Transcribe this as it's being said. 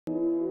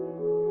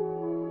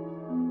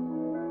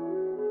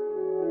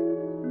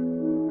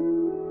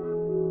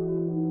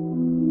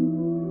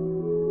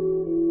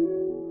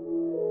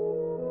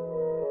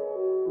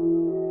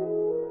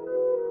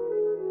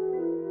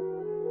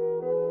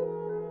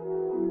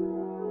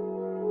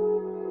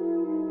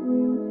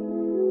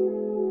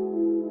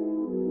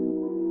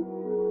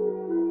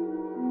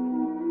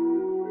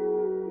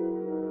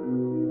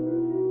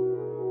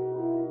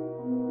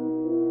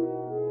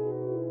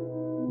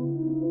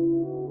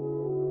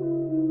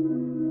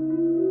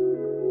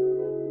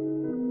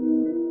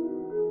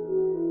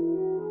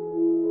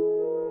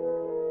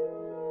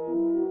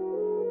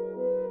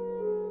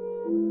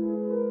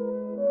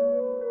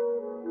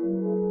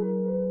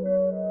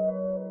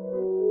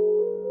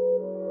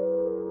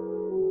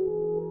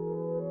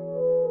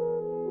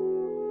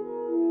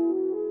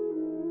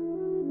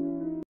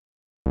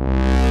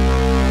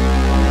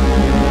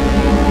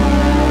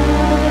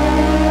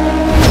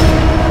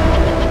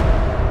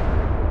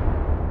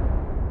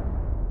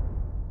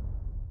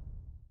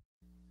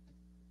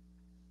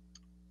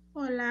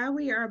Hola,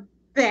 we are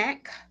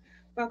back.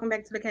 Welcome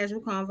back to the Casual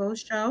Convo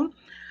Show.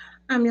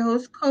 I'm your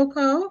host,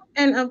 Coco,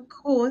 and of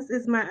course,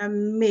 is my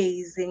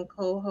amazing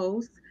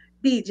co-host,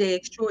 DJ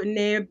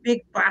extraordinaire, Big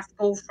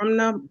Bosco from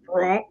the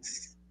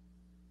Bronx.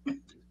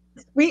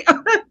 We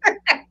are,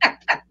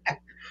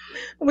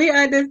 we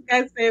are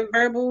discussing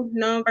verbal,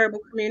 nonverbal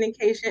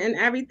communication, and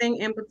everything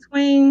in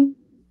between.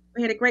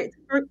 We had a great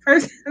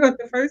first.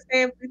 The first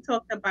half we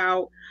talked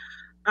about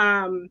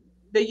um,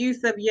 the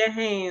use of your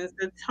hands,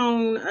 the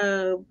tone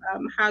of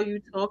how you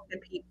talk to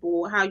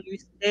people, how you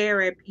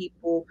stare at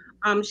people.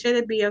 Should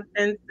it be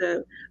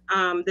offensive?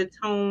 The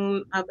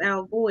tone of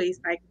our voice,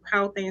 like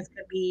how things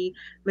could be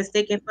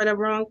mistaken for the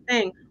wrong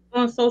thing.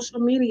 On social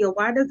media,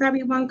 why does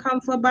everyone come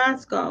for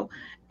Bosco?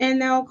 And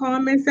now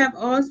comments have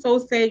also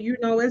said,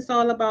 it's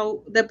all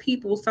about the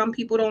people. Some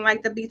people don't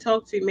like to be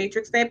talked to.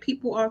 Matrix said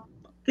people are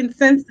fucking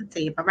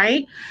sensitive, all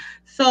right?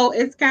 So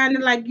it's kind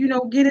of like,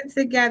 get it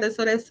together.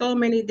 So there's so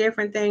many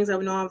different things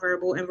of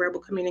nonverbal and verbal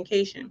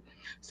communication.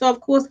 So,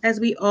 of course, as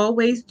we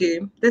always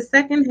do, the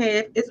second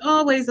half is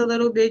always a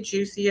little bit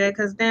juicier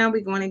because now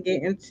we're going to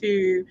get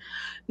into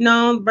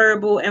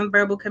nonverbal and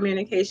verbal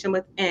communication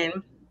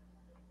within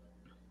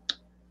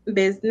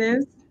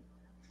business,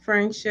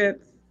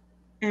 friendships,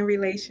 and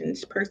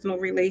relations, personal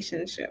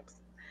relationships.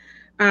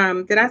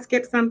 Did I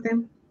skip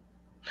something?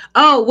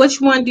 Oh,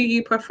 which one do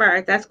you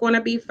prefer? That's going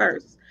to be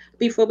first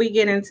before we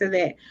get into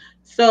that.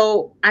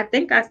 So I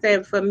think I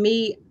said for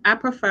me, I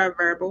prefer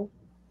verbal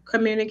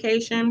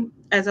communication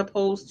as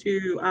opposed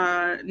to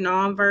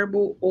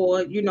nonverbal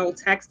or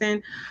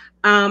texting.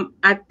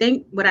 I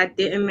think what I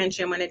didn't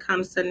mention when it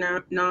comes to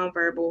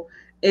nonverbal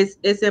is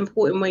it's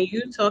important when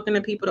you talking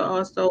to people to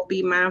also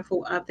be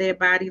mindful of their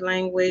body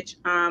language.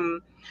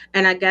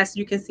 And I guess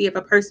you can see if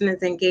a person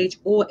is engaged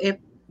or if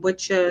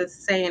what you're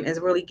saying is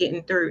really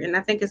getting through. And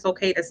I think it's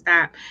okay to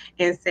stop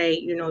and say,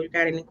 you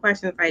got any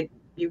questions? Like,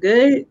 you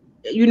good?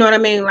 You know what I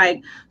mean?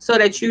 Like, so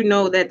that you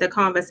know that the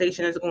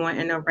conversation is going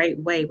in the right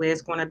way, where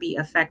it's going to be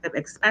effective,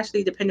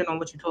 especially depending on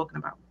what you're talking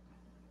about.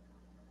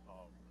 Um,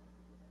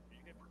 can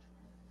you hear me?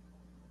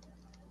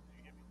 Can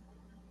you hear me?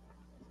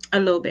 A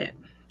little bit.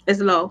 It's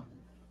low.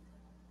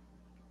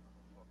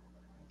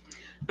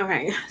 Oh,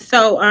 Okay.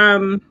 So,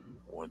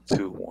 1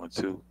 2 1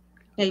 2.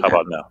 there you How go.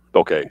 about now?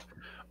 Okay.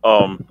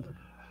 Um,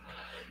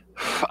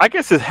 I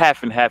guess it's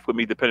half and half with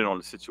me, depending on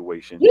the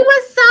situation. You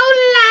were so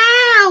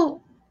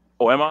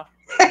Oh, am I?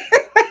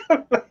 loud.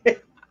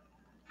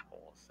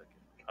 Hold on a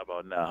second. How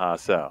about now? How I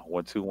sound?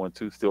 1 2 1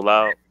 2. Still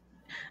loud?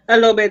 A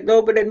little bit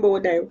more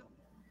down.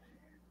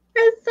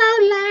 It's so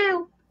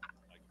loud.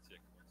 Mic check.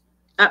 1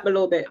 2 Up a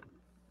little bit. 1 2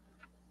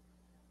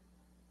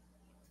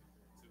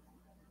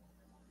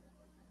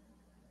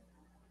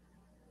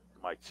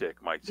 1 2. Mic check.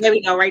 Mic There check.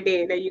 we go, right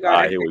there. There you go. All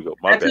right, That's here it. we go.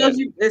 My I told bad.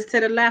 you it's to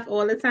the left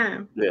all the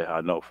time. Yeah,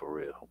 I know for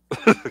real.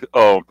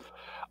 um,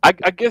 I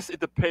guess it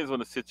depends on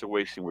the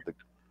situation with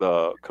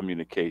the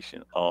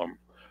communication.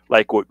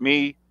 Like with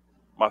me,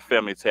 my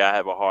family say I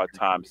have a hard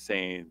time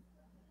saying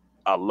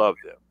I love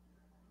them,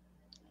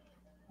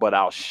 but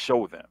I'll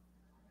show them.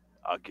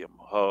 I'll give them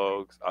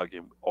hugs. I'll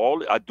give 'em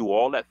all. I do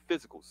all that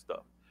physical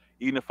stuff.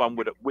 Even if I'm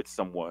with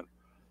someone,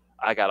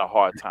 I got a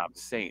hard time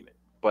saying it,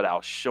 but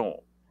I'll show them.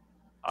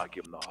 I'll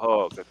give him the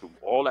hugs. I do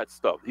all that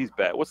stuff. He's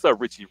bad. What's up,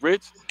 Richie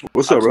Rich?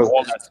 What's I up, do brother?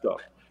 all that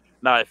stuff.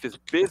 Now, if it's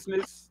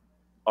business,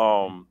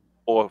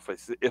 or if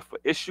an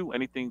issue,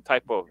 anything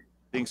type of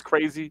things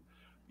crazy,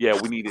 yeah,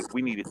 we need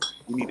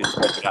to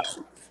talk it out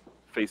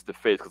face to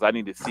face because I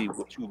need to see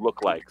what you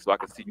look like so I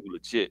can see you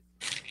legit.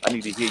 I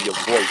need to hear your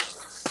voice.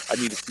 I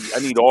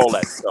need all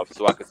that stuff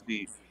so I can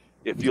see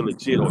if you're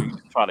legit or you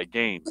just trying to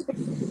game me.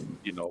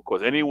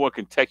 Because anyone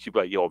can text you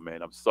like, "Yo,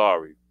 man, I'm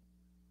sorry,"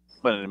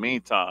 but in the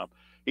meantime,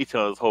 he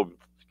tells his homie,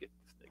 "Get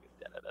this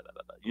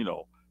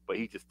nigga," But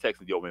he just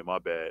texting, "Yo, man, my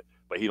bad,"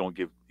 but he don't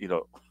give.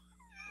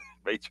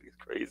 Matrix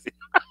crazy.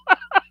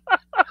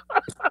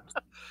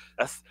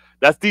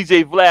 That's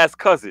DJ Vlad's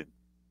cousin.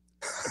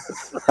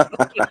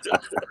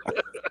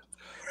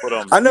 But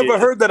I yeah, never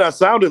heard that I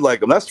sounded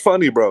like him. That's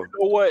funny, bro. you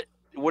know what?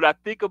 When I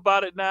think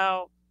about it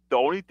now, the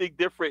only thing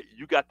different,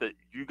 you got the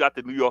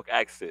New York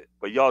accent,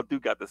 but y'all do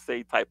got the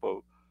same type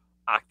of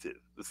octave,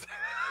 the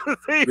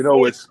same You know,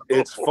 voice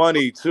it's tone.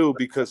 funny too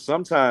because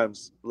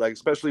sometimes, like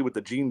especially with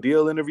the Gene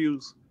Deal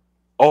interviews,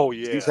 Oh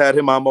he's yeah, had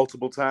him on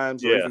multiple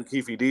times, or yeah, even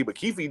Keefe D. But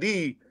Keefe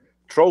D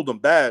trolled him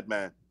bad,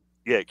 man.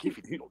 yeah. He, Keefe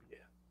D he, don't care.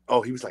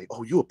 oh, he was like,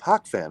 "Oh, you a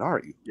Pac fan,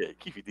 aren't you?" Yeah,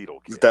 Keefe D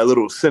don't With care. that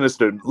little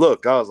sinister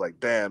look, I was like,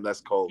 "Damn,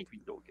 that's cold." Keefe D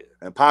don't care.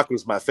 And Pac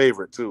was my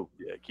favorite too.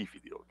 Yeah, Keefe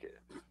D don't care.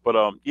 But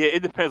yeah,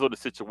 it depends on the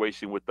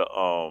situation with the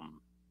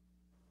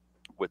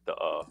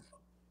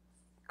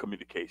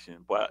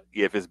communication. But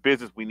yeah, if it's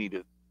business, we need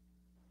to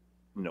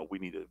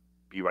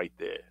be right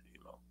there.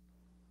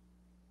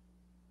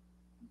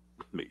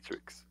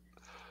 Matrix.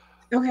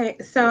 Okay,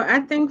 so I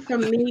think for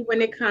me,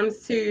 when it comes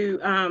to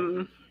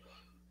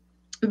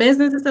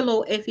business, it's a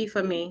little iffy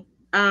for me.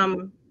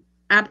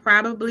 I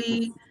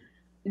probably,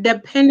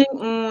 depending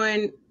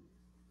on,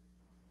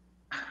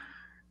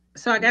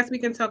 so I guess we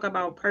can talk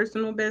about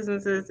personal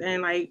businesses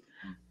and like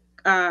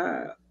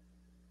uh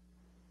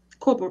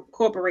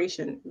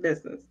corporation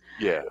business.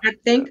 Yeah, I yeah.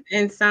 think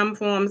in some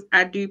forms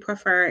I do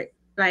prefer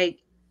like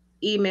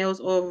emails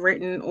or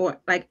written or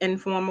like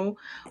informal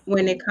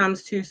when it Mhm,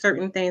 comes to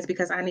certain things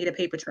because I need a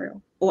paper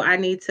trail or I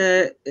need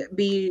to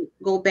be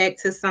go back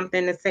to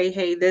something to say,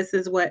 hey, this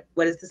is what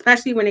is,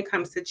 especially when it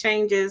comes to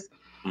changes,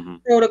 mhm,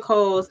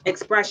 protocols,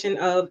 expression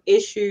of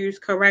issues,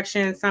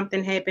 corrections,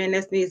 something happened,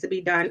 this needs to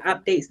be done,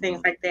 updates, things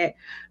mhm, like that.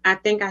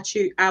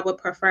 I would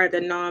prefer the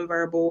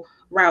nonverbal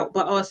route,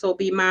 but also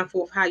be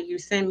mindful of how you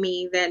send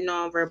me that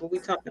nonverbal. We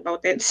talked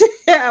about that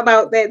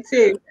about that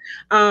yeah. too.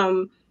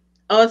 Um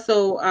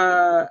also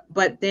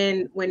but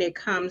then when it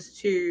comes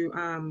to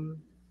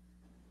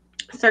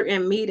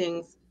certain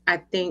meetings, I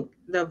think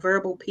the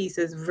verbal piece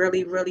is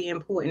really, really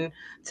important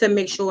to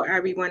make sure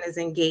everyone is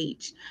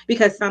engaged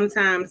because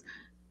sometimes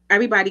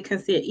everybody can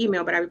see an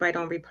email, but everybody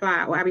don't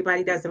reply, or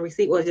everybody doesn't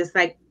receive, or just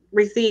like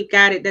receive,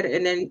 got it,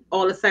 and then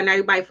all of a sudden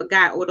everybody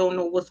forgot or don't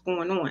know what's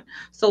going on.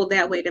 So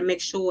that way to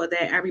make sure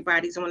that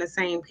everybody's on the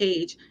same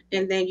page,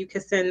 and then you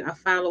can send a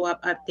follow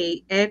up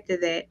update after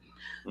that.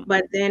 Mhm,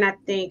 But then I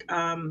think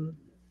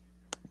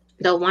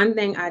the one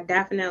thing I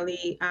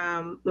definitely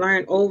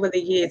learned over the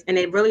years, and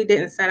it really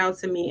didn't set out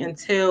to me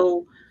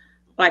until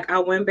like I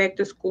went back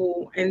to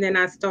school and then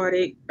I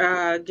started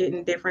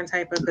getting different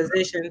type of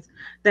positions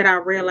that I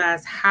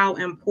realized how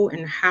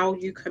important how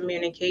you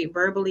communicate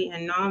verbally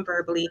and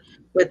non-verbally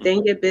within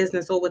mhm. your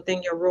business or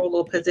within your role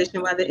or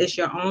position, whether it's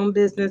your own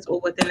business or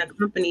within a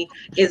company,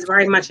 is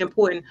very much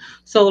important.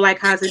 So like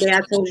how today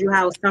I told you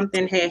how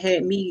something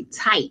had me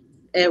tight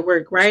at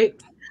work, right?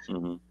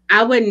 Mhm.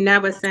 I would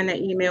never send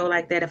an email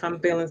like that if I'm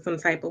feeling some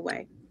type of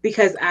way.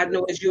 Because I Yeah.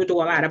 know that you'll do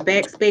a lot of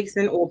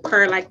backspacing or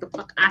purr like the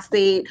fuck I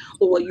said,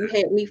 or you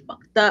had me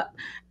fucked up.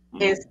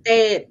 Mhm.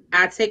 Instead,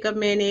 I take a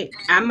minute.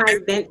 I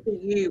might vent to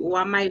you, or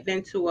I might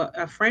vent to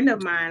a friend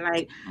of mine,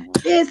 like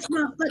Mhm. this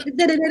motherfucker.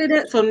 Da, da, da, da,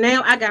 da. So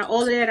now I got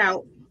all of that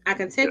out. I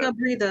can take Yeah. a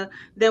breather.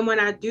 Then when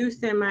I do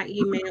send my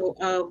email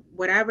of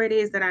whatever it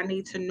is that I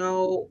need to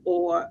know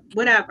or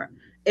whatever,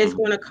 it's Mhm.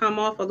 going to come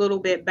off a little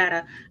bit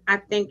better. I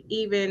think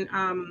even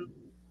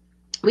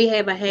we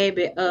have a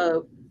habit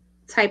of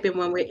typing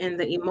when we're in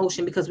the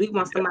emotion because we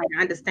want Yeah. somebody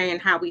to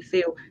understand how we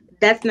feel.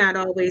 That's not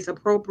always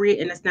appropriate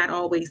and it's not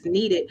always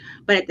needed.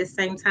 But at the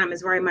same time,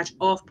 it's very much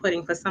off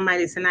putting for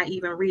somebody to not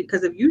even read.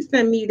 Because if you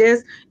send me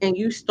this and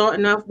you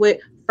starting off with,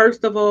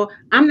 first of all,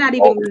 I'm not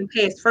even Oh, going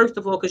to pass, first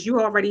of all, because you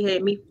already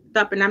had me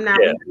up and I'm not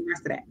yeah. reading the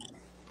rest of that.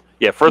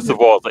 Yeah. I'm First not of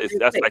all, reading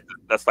the same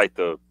that's like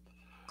the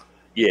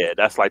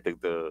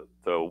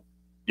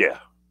yeah,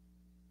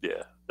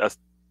 yeah. That's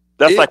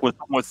It like when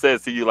someone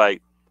says to you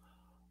like,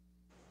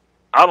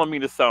 I don't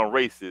mean to sound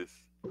racist,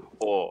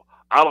 or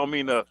I don't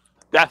mean to.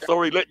 That's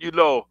already let you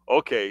know.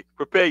 Okay,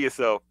 prepare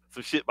yourself.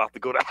 Some shit about to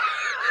go down.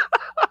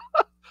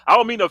 I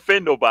don't mean to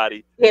offend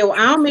nobody. yeah, well,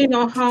 I don't mean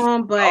no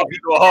harm, I but don't mean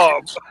no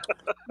harm.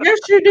 yes,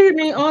 you do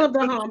mean all of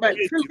the harm. But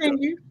Yes, you do.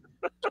 continue.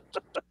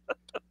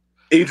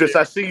 Idris,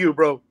 I see you,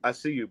 bro. I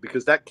see you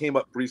because that came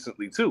up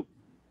recently too.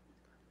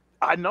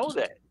 I know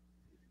that.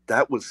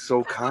 That was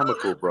so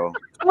comical, bro. Okay,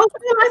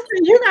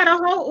 listen, you got a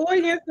whole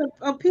audience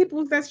of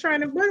people that's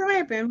trying to. What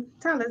happened?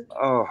 Tell us.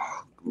 Oh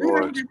We like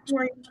Lord. that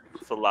story.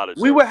 It's a lot of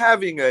We were jokes.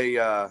 having a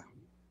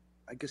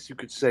I guess you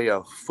could say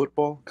a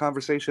football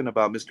conversation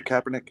about Mr.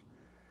 Kaepernick.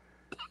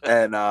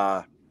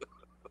 And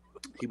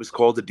he was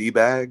called a D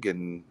bag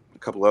and a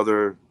couple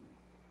other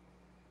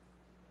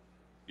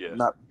Yeah.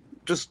 not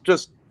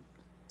just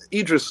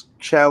Idris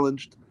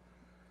challenged.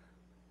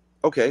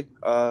 Okay,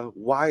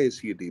 why is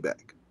he a D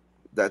bag?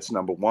 That's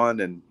number one,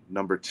 and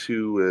number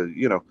two,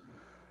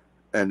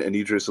 and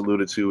Idris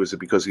alluded to is it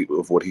because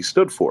of what he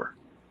stood for,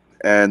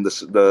 and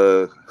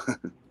the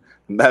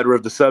matter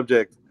of the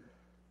subject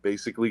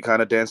basically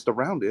kind of danced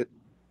around it,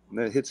 and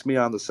then it hits me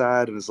on the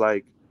side and is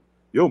like,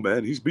 "Yo,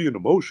 man, he's being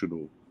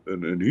emotional,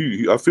 and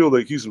I feel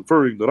like he's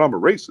inferring that I'm a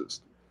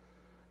racist."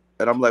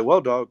 And I'm like, "Well,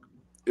 dog,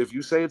 if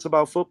you say it's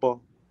about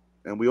football,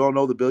 and we all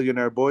know the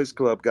Billionaire Boys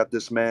Club got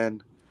this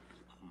man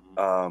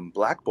Mhm.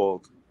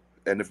 blackballed,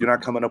 and if you're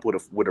not coming up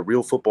with a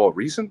real football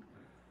reason,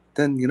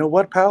 then you know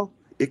what, pal,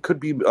 it could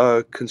be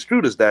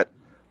construed as that.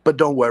 But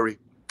don't worry,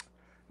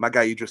 my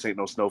guy Idris ain't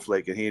no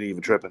snowflake, and he ain't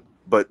even tripping.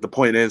 But the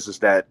point is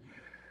that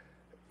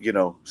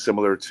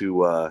similar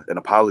to an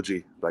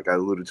apology, like I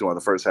alluded to on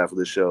the first half of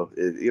this show,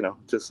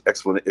 just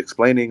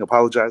explaining,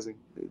 apologizing,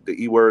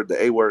 the E word,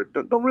 the A word,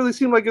 don't really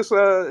seem like it's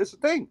a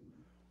thing.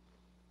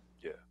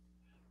 Yeah.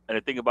 And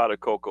the thing about it,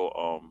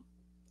 Coco,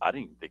 I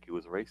didn't think he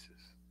was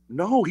racist.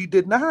 No, he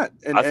did not,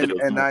 and I said and it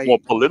was and more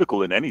I political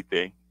than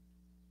anything.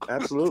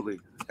 absolutely,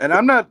 and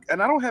I'm not,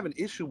 and I don't have an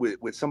issue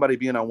with somebody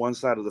being on one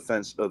side of the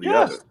fence or the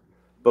Yeah. other.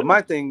 But Yeah.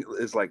 my thing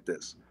is like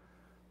this: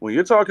 when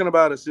you're talking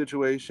about a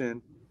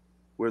situation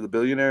where the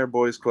Billionaire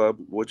Boys Club,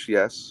 which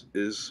yes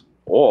is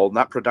all,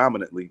 not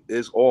predominantly,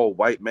 is all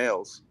white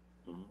males,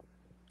 Mhm.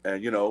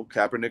 and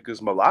Kaepernick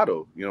is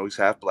mulatto. He's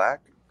half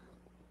black,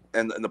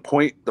 and the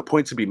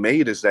point to be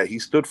made is that he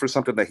stood for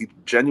something that he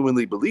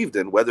genuinely believed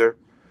in, whether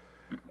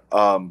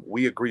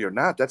we agree or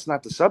not. That's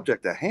not the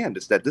subject at hand.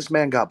 It's that this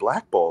man got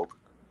blackballed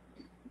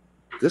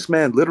This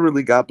man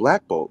literally got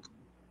blackballed.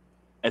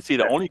 And see,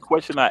 the only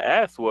question I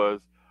asked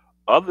was,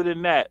 other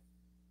than that,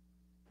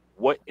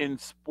 what in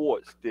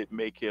sports did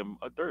make him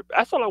a dirt?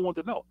 That's all I want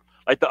to know.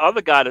 Like the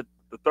other guy, the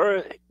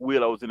third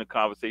wheel I was in the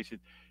conversation,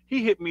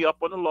 he hit me up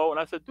on the low, and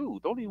I said,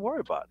 "Dude, don't even worry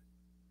about it.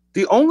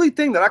 The only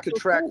thing that I could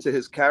It's track cool." to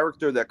his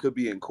character that could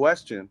be in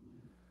question,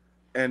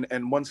 and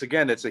once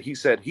again, it's a he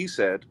said,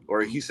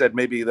 or Mhm. he said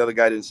maybe the other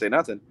guy didn't say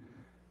nothing,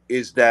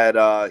 is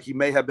that he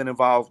may have been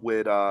involved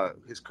with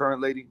his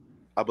current lady,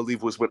 I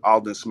believe was with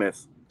Alden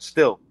Smith,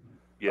 still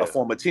a Yeah,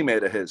 former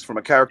teammate of his. From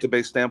a character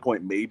based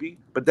standpoint, maybe.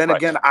 But then right,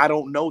 again, I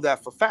don't know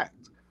that for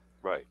fact.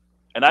 right.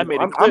 And I made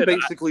it I'm clear that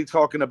basically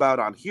talking about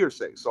on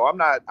hearsay. So I'm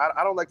not,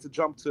 I don't like to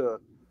jump to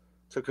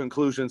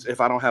conclusions if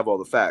I don't have all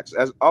the facts.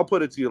 As I'll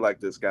put it to you like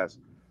this, guys.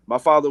 My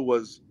father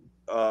was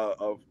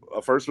a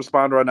first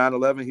responder on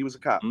 9/11. He was a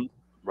cop. mhm,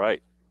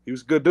 right. He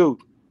was a good dude.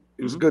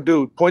 He was a Hmm. good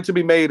dude. Point to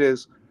be made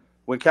is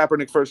when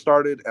Kaepernick first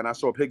started and I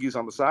saw piggies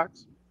on the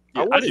socks,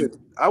 Yeah, I didn't.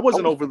 I I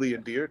wasn't was. overly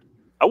endeared.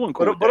 I wasn't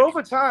cool with But that.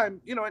 over time,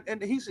 you know,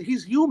 and he's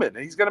human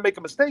and he's gonna make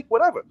a mistake,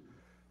 whatever.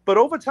 But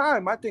over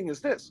time, my thing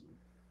is this.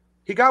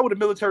 He got with a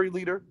military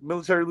leader.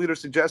 Military leader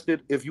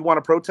suggested if you want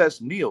to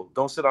protest, kneel.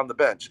 Don't sit on the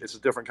bench. It's a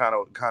different kind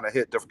of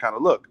hit, different kind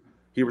of look.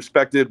 He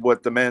respected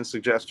what the man's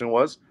suggestion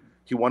was.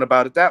 He went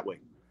about it that way.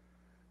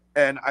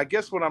 And I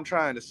guess what I'm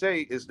trying to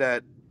say is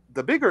that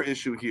the bigger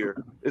issue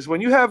here is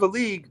when you have a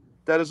league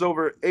that is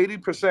over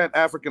 80%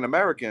 African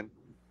American.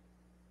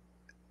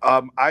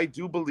 I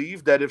do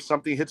believe that if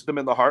something hits them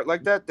in the heart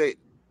like that, they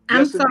I'm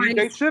yes, indeed, sorry.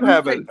 they should I'm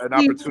have sorry. an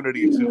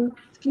opportunity to.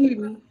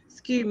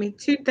 Excuse me.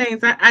 Two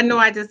things. I know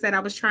I just said I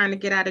was trying to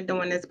get out of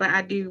doing this, but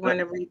I do uh, want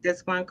to read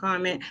this one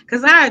comment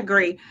because I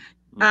agree.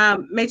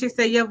 Mhm. Matrix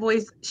said your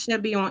voice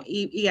should be on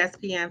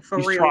ESPN for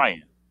He's real.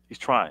 trying. He's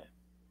trying.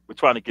 We're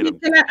trying to get him.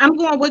 I'm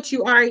going with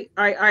you. All right.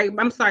 All right. All right.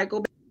 I'm sorry.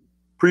 Go back.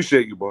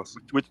 Appreciate you, boss.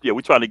 Yeah,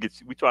 we're trying to get.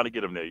 We're trying to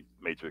get him there,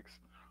 Matrix.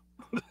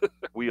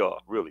 We are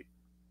really.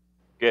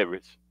 Yeah,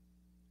 Rich.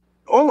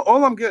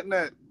 All I'm getting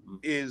at Mhm.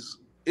 is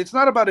it's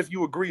not about if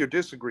you agree or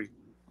disagree.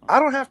 I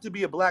don't have to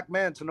be a black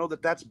man to know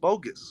that that's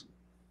bogus,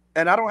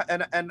 and I don't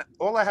and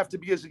all I have to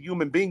be as a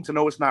human being to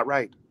know it's not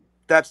right.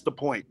 That's the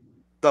point.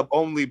 The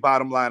only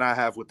bottom line I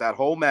have with that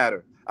whole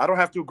matter. I don't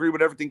have to agree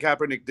with everything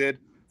Kaepernick did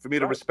for me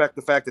to Right. respect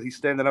the fact that he's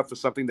standing up for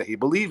something that he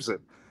believes in.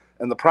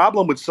 And the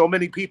problem with so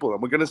many people,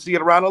 and we're going to see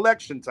it around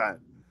election time,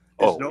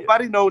 is Oh yeah.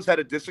 nobody knows how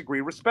to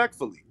disagree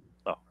respectfully.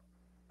 Oh.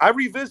 I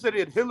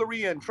revisited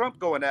Hillary and Trump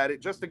going at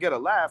it just to get a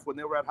laugh when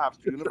they were at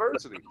Hofstra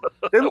University.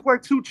 They look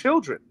like two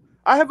children.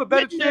 I have a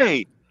better chance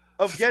Yay.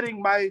 of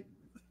getting my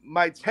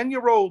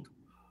 10-year-old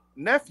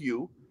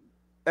nephew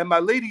and my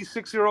lady's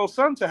 6-year-old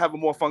son to have a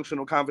more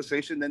functional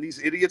conversation than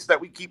these idiots that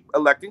we keep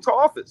electing to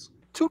office.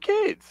 Two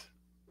kids.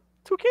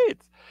 Two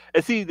kids.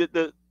 And see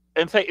the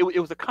and say it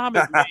was a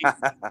comment made.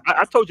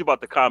 I told you about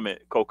the comment,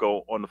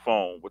 Coco, on the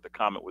phone. What the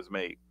comment was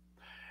made,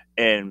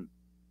 and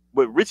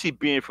with Richie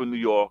being from New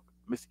York,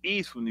 Miss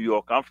E's from New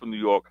York, I'm from New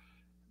York.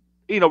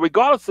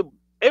 Regardless of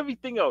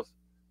everything else,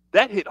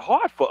 that hit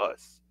hard for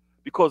us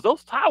because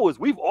those towers,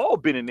 we've all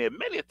been in there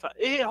many a time.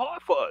 It hit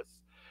hard for us.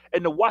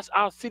 And to watch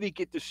our city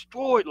get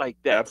destroyed like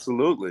that,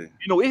 Absolutely.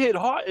 it hit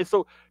hard. And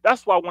so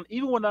that's why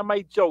even when I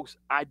make jokes,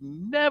 I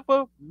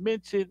never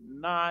mention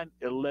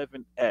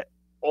 9/11 at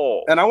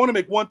all. And I want to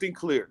make one thing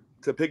clear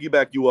to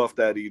piggyback you off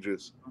that,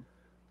 Idris.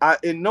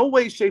 In no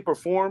way, shape, or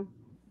form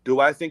do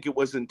I think it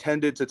was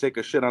intended to take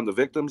a shit on the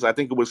victims. I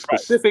think it was Right,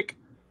 specific.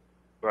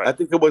 I right.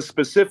 think it was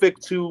specific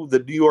to the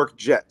New York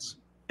Jets.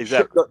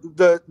 Exactly.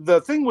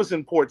 The thing was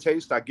in poor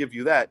taste. I give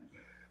you that.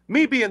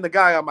 Me being the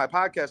guy on my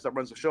podcast that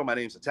runs the show, my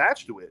name's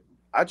attached to it.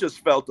 I just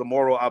felt a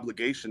moral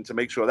obligation to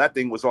make sure that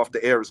thing was off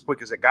the air as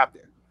quick as it got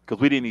there.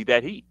 Because we didn't need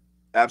that heat.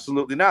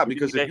 Absolutely not, We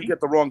didn't because need if that you heat. get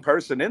the wrong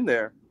person in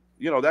there,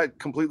 that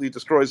completely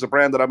destroys the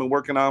brand that I've been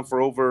working on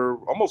for over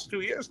almost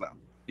 2 years now.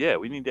 Yeah,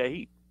 we need that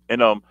heat.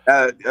 And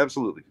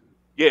Absolutely.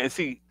 yeah, and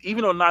see,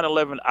 even on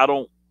 9/11, I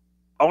don't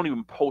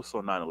even post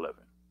on 9/11.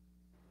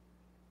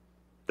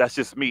 That's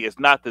just me. It's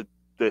not the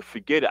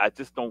forget it.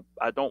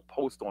 I don't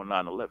post on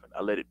 9/11.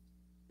 I let it.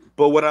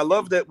 But what I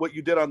love that what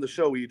you did on the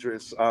show,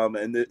 Idris,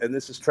 and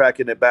this is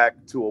tracking it back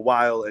to a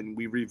while, and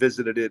we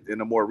revisited it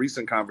in a more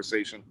recent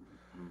conversation,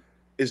 Mhm.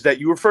 is that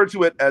you refer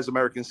to it as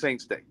American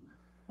Saints Day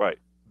Right.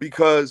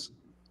 because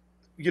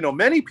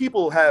many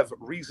people have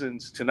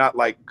reasons to not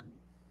like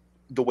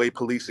the way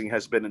policing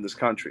has been in this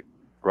country.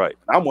 Right.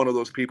 I'm one of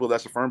those people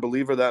that's a firm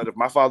believer that if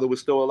my father was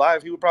still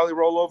alive, he would probably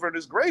roll over in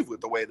his grave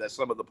with the way that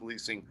some of the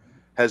policing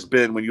has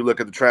been when you look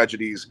at the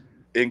tragedies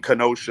in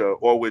Kenosha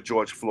or with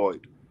George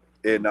Floyd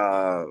in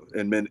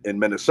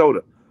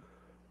Minnesota.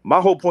 My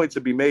whole point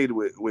to be made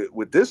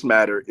with this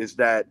matter is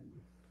that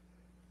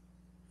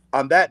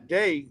on that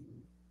day,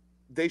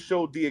 they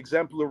showed the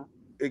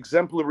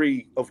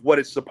exemplary of what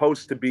it's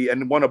supposed to be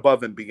and one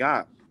above and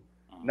beyond.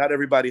 Mhm. Not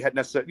everybody had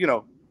necessarily,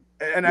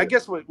 and I Yeah.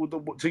 guess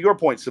to your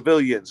point,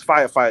 civilians,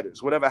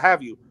 firefighters, whatever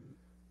have you,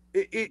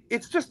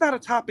 it's just not a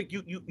topic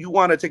you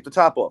want to take the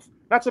top off.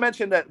 Not to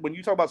mention that when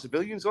you talk about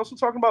civilians, you're also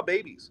talking about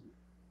babies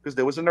because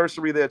there was a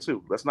nursery there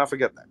too. Let's not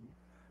forget that.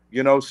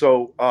 You know,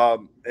 so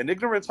an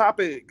ignorant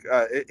topic,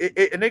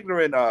 an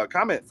ignorant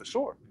comment for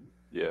sure.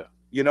 Yeah.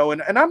 You know,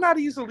 and I'm not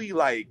easily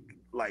like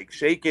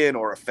shaken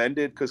or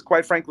offended because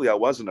quite frankly, I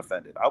wasn't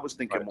offended. I was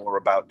thinking Right. more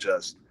about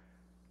just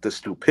the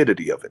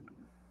stupidity of it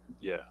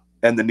Yeah.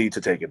 and the need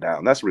to take it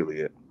down. That's really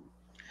it.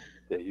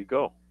 There you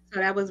go. So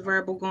that was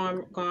verbal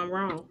gone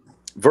wrong.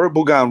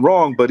 Verbal gone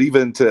wrong, but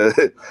even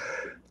to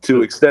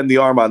to extend the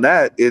arm on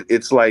that,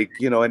 it's like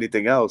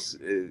anything else.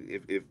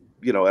 If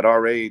at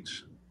our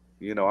age,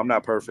 I'm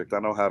not perfect. I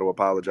know how to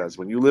apologize.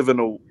 When you live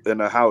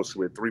in a house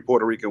with three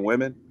Puerto Rican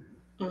women,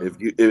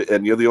 Mm.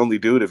 and you're the only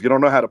dude, if you don't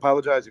know how to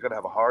apologize, you're gonna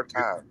have a hard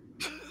time.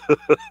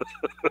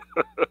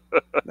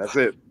 That's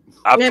it.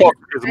 I've Yeah, talked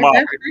to his mom.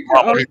 that His could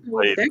mom also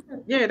replayed it.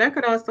 yeah, that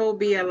could also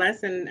be a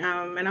lesson.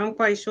 And I'm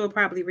quite sure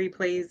probably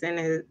replays and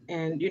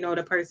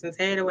the person's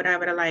head or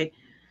whatever to like,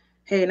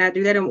 hey, not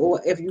do that, or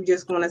if you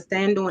just want to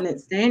stand on it,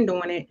 stand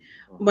on it.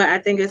 Mhm. But I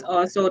think it's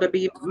also to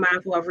be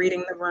mindful of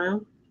reading the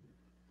room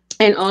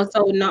and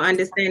also not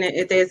understanding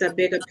if there's a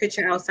bigger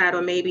picture outside,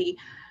 or maybe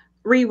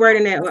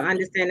rewording it or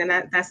understanding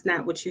that that's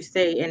not what you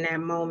say in that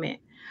moment.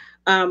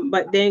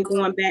 But then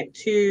going back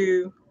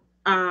to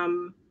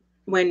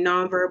when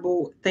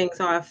nonverbal things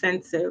are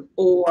offensive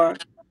or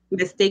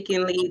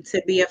mistakenly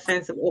to be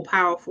offensive or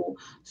powerful.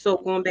 So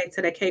going back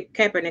to the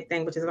Kaepernick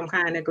thing, which is I'm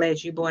kind of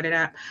glad you brought it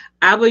up.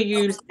 I would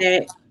use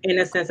that in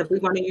a sense if we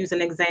want to use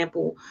an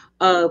example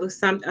of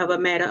a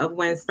matter of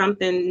when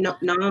something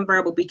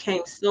nonverbal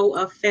became so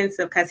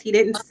offensive because he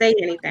didn't say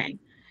anything.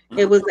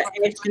 It Mhm. was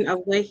the action of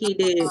what he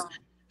did.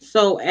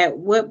 So at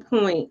what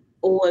point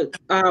or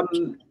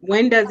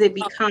when does it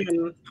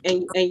become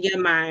in your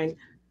mind,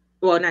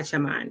 well, not your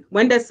mind,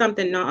 when does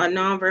something a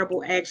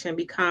nonverbal action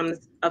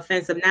becomes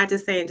offensive? Not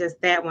just saying just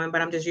that one,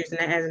 but I'm just using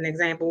it as an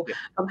example Yeah.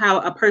 of how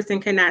a person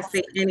cannot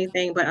say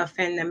anything but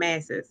offend the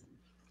masses.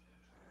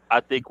 I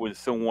think when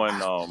someone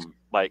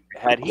like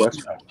had Good he,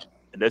 question.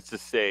 let's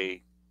just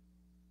say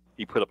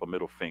he put up a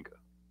middle finger,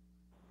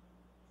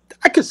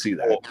 I could see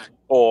that.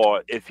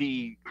 or if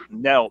he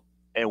knelt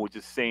and was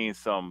just saying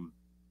some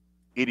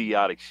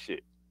idiotic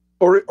shit.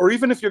 Or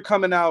even if you're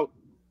coming out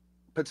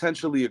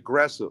potentially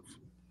aggressive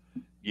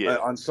Yeah.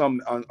 on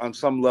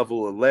some level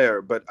or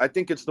layer, but I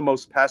think it's the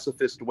most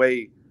pacifist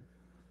way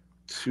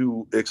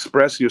to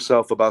express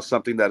yourself about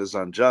something that is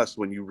unjust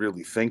when you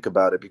really think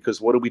about it.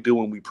 Because what do we do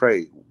when we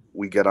pray?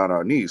 We get on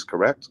our knees,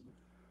 correct?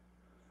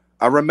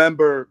 I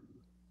remember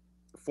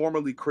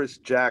formerly Chris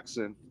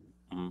Jackson,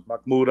 Mhm.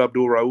 Mahmoud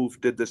Abdul Rauf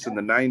did this in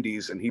the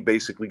 '90s, and he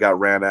basically got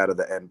ran out of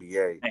the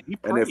NBA. And he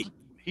And if prayed.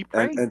 He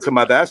prayed. and to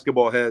my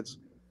basketball heads,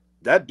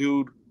 that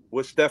dude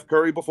was Steph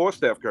Curry before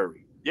Steph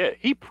Curry. Yeah,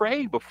 he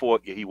prayed before.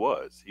 Yeah, he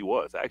was. He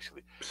was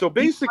actually. So He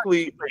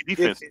basically, played it,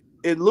 defense.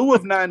 in lieu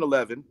of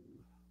 9/11,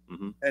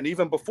 Hmm. and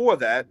even before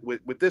that,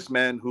 with this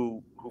man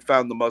who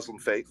found the Muslim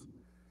faith,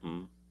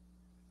 Hmm.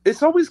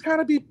 it's always kind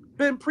of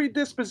been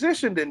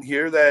predispositioned in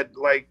here that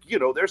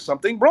there's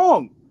something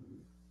wrong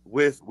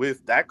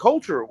with that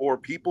culture or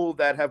people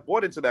that have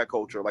bought into that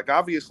culture. Like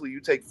obviously, you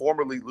take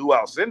formerly Lou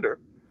Alcindor,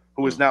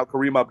 who is Hmm. now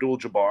Kareem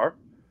Abdul-Jabbar.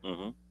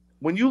 Hmm.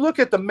 When you look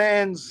at the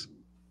man's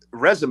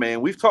resume,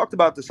 and we've talked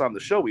about this on the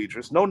show,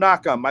 Idris, no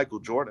knock on Michael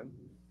Jordan,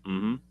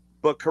 Hmm.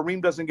 but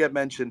Kareem doesn't get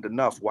mentioned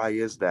enough. Why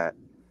is that?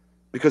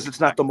 Because it's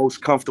not the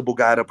most comfortable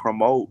guy to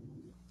promote.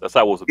 That's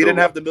how it was a He good didn't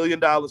one. have the $1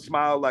 million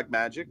smile like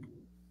Magic.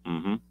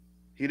 Hmm.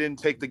 He didn't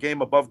take the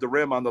game above the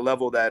rim on the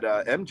level that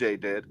MJ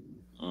did.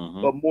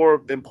 Hmm. But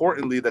more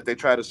importantly, that they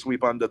try to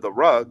sweep under the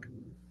rug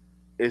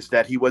is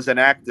that he was an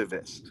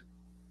activist.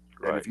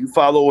 And Right. if you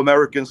follow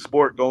American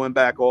sport going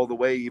back all the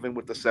way, even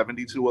with the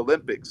 '72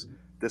 Olympics,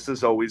 this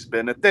has always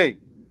been a thing.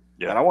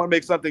 Yeah. And I want to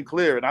make something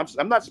clear. And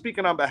I'm not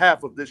speaking on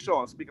behalf of this show,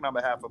 I'm speaking on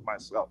behalf of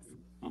myself.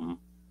 Hmm.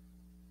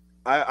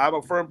 I'm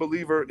a firm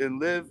believer in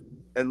live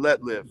and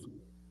let live.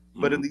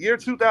 But in Hmm. the year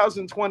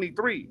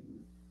 2023,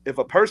 if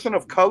a person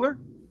of color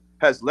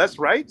has less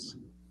rights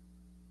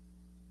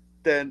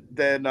than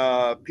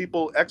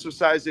people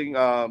exercising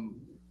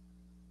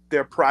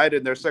their pride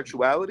and their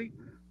sexuality,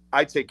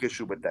 I take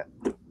issue with that.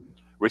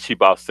 Richie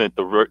about sent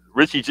the ratings.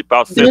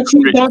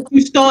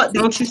 Don't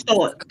you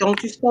start.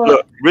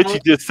 Look, Richie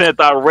just sent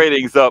our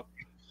ratings up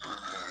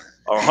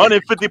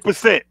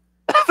 150%.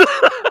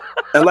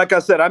 And like I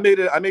said, I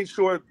made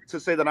sure to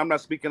say that I'm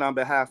not speaking on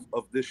behalf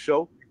of this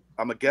show.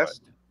 I'm a Right.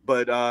 guest,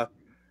 but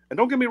and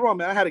don't get me wrong,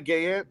 man. I had a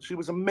gay aunt. She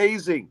was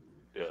amazing.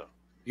 Yeah.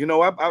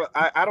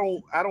 I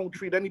don't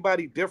treat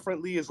anybody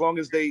differently as long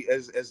as they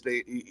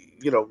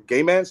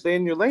gay man, stay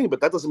in your lane.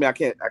 But that doesn't mean I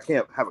can't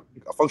have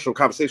a functional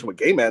conversation with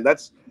gay man.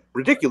 That's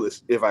Right.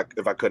 ridiculous if I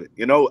couldn't.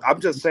 I'm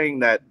just saying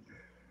that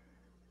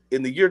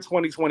in the year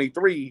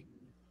 2023,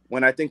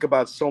 when I think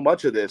about so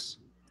much of this,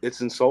 it's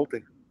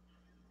insulting.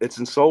 It's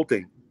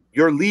insulting.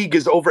 Your league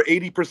is over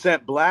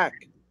 80%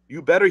 black.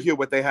 You better hear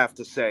what they have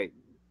to say.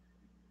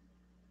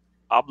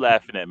 I'm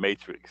laughing at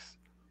Matrix.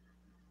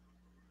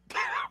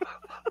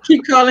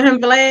 Keep calling him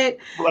Vlad.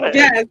 Vlad,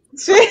 Yes.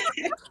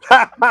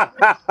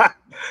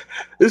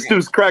 This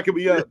dude's cracking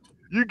me up.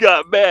 you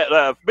got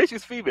mad.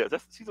 Matrix female.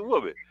 She's a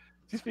woman.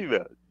 These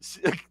female,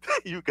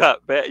 you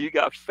got bad. You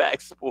got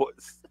fact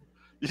sports.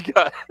 You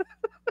got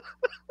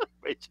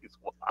Matrix.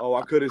 Wow. Oh,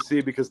 I couldn't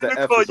see because We've the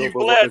been F calling you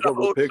Vlad is the over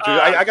the whole picture.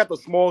 time. I got the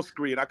small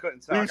screen. I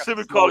couldn't tell. I We got should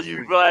the be small calling you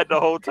screen. Vlad the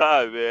whole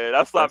time, man.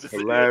 That's why I've That's been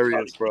sitting there trying to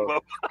hilarious, keep bro.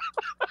 up.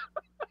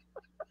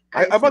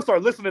 I I must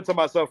start listening to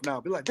myself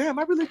now. Be like, damn,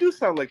 I really do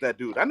sound like that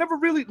dude. I never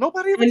really,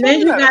 nobody ever And told then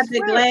me you that. I got the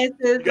swear. You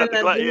glasses got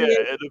and the the beard.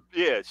 yeah, and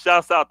yeah.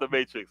 Shouts out the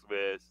Matrix,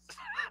 man.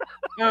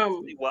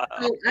 So Wow.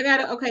 I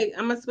gotta okay.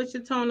 I'm gonna switch the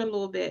tone a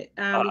little bit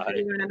All before right.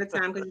 we run out of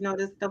time because you know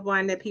this is the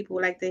one that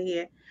people like to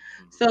hear. Mhm.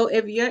 So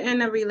if you're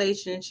in a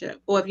relationship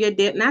or if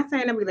you're not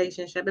saying a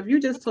relationship, if you're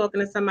just talking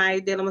to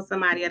somebody dealing with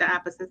somebody of the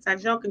opposite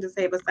sex, y'all can just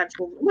say a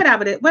sexual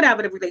whatever the Yeah,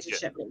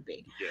 relationship may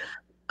be.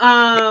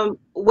 yeah.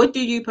 What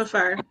do you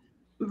prefer,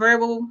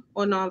 verbal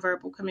or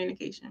nonverbal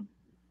communication,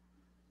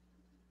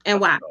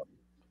 and That's why? tough.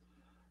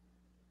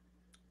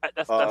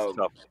 That's Um,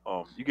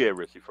 tough. You get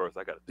Richie first.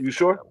 I got to think you about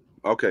sure? that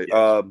one. Okay.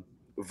 Yeah.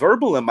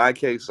 Verbal in my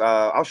case,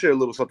 I'll share a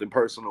little something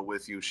personal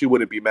with you. She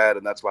wouldn't be mad,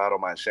 and that's why I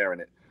don't mind sharing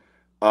it.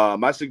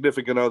 My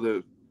significant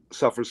other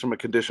suffers from a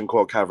condition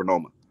called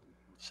cavernoma, and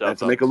Shouts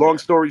to out make a to long that.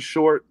 story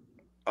short,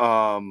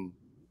 um,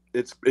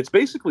 it's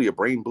basically a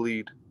brain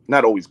bleed.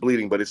 Not always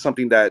bleeding, but it's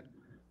something that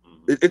Hmm.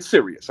 it's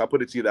serious. I'll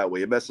put it to you that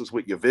way. It messes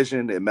with your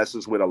vision. It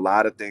messes with a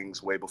lot of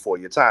things way before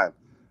your time.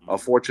 Hmm.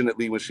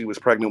 Unfortunately, when she was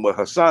pregnant with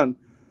her son,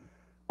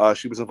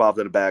 she was involved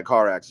in a bad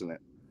car accident.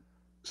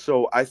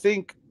 So I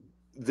think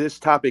this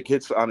topic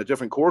hits on a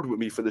different chord with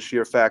me for the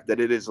sheer fact that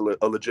it is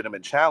a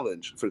legitimate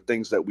challenge for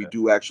things that we Okay.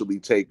 do actually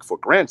take for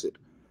granted,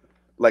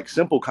 like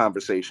simple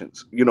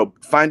conversations.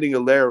 Finding a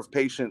layer of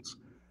patience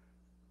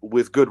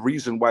with good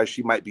reason why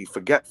she might be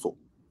forgetful.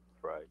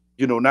 Right.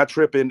 Not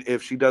tripping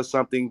if she does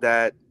something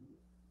that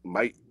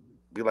might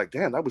be like,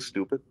 damn, that was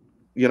stupid.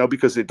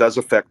 Because it does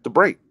affect the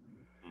brain.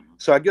 Hmm.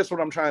 So I guess what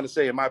I'm trying to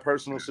say in my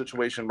personal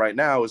situation right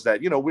now is that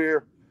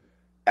we're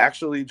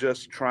actually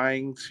just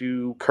trying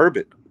to curb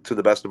it to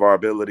the best of our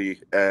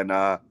ability, and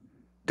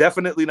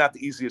definitely not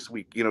the easiest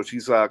week.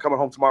 She's coming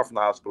home tomorrow from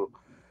the hospital,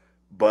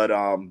 but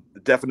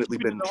She's definitely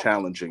been in been the,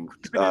 challenging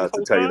she's been in this to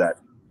whole tell you time. that.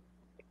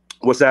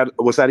 What's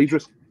that,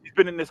 Idris? She's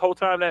been in this whole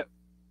time. That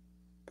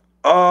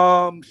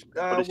or did she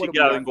What are get we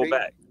out on and go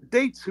back?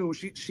 day two?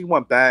 She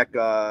went back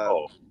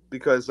Oh.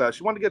 because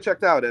she wanted to get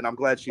checked out, and I'm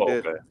glad she Oh,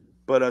 did. okay.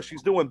 But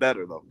she's doing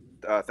better though,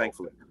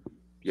 thankfully. Okay.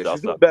 Yeah, she's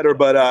Shouts doing out to better. that.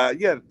 But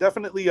yeah,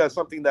 definitely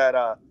something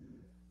that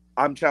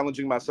I'm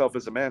challenging myself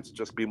as a man to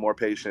just be more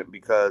patient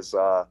because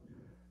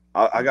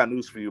I got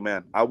news for you,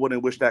 man. I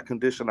wouldn't wish that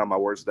condition on my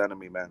worst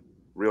enemy, man.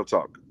 Real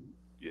talk.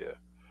 Yeah.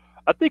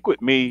 I think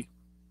with me,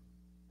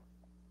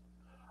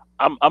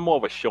 I'm more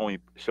of a show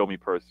me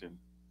person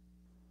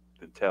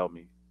than tell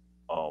me.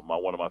 My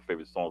one of my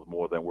favorite songs,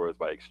 "More Than Words"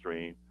 by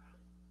Extreme.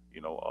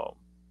 You know,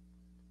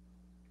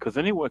 because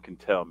anyone can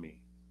tell me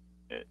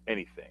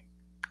anything.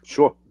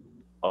 Sure.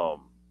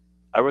 Um,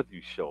 I rather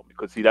you show me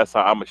because see that's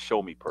how I'm a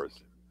show me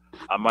person.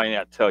 I might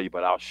not tell you,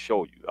 but I'll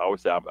show you. I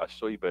always say I'll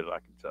show you better than I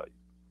can tell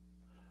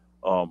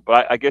you.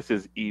 But I guess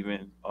it's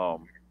even.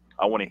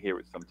 I want to hear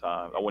it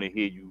sometimes. I want to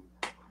hear you.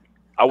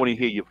 I want to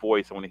hear your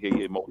voice. I want to hear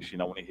your emotion.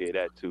 I want to hear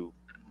that too.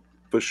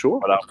 For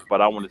sure.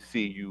 But I want to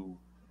see you.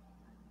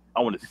 I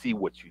want to see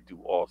what you do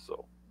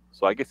also.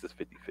 So I guess it's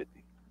 50-50.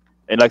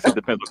 And like I said, it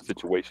depends on the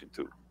situation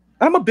too.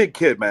 I'm a big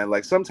kid, man.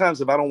 Like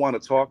sometimes if I don't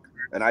want to talk,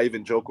 and I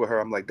even joke with her,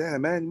 I'm like,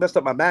 damn, man, you messed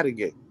up my Madden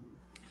game.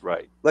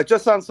 Right. Like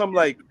just on some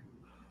like,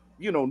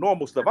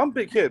 normal stuff. I'm a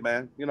big kid,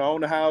 man. I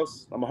own a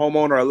house. I'm a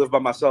homeowner. I live by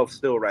myself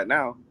still right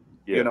now.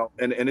 Yeah.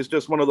 And it's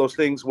just one of those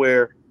things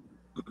where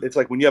it's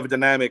like when you have a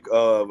dynamic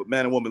of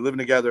man and woman living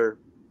together,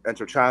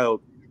 enter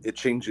child, it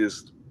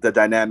changes the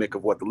dynamic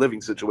of what the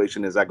living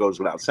situation is. That goes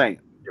without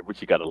saying. Yeah.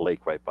 Richie got a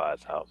lake right by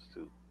his house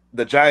too.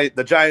 The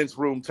Giants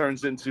room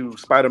turns into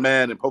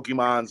Spider-Man and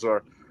Pokemon's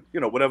or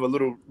whatever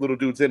little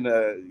dudes in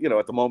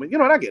at the moment.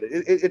 And I get it.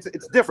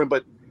 It's different,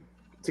 but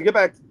to get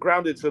back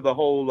grounded to the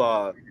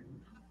whole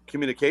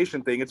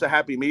communication thing, it's a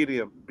happy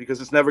medium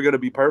because it's never going to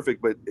be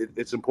perfect, but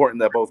it's important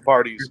that both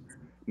parties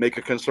make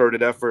a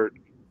concerted effort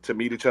to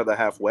meet each other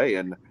halfway,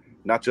 and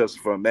not just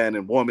for men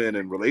and women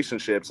and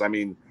relationships. I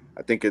mean,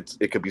 I think it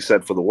could be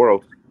said for the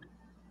world.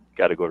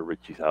 Got to go to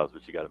Richie's house.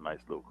 Richie got a nice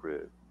little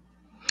crib.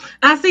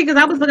 I see because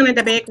I was looking at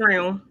the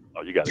background.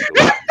 Oh, you got to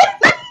go.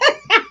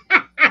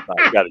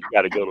 You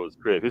got to go to his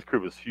crib. His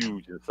crib is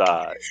huge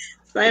inside.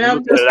 So When you I'm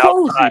look at It's just it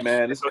cozy, outside,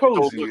 man. It's it don't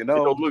cozy, look you it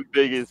don't know. look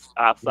big as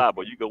outside,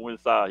 but you go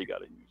inside, he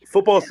got a huge crib.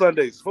 Football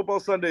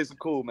Sundays are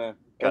cool, man.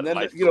 Got And a then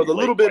nice little the lake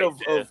little bit right of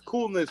there.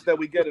 coolness that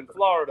we get in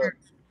Florida.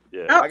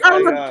 Yeah, oh, I, oh I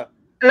look,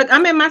 look,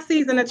 I'm in my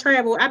season of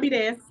travel. I'll be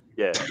there.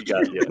 yeah, he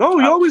got yeah. No,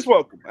 I, you're always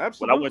welcome. when I went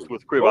Absolutely. to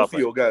his crib, I Both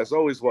was of like, you guys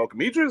always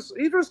welcome. Idris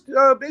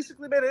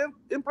basically made an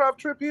improv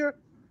trip here,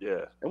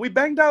 yeah, and we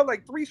banged out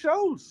like 3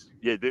 shows.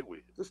 yeah, did we?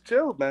 Just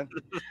chilled, man.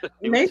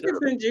 He was Matrix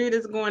chilling. and Jude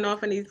is going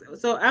off in these.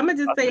 So I'm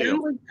gonna I just say see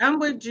him. I'm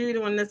with Jude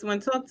on this one.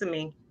 Talk to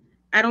me.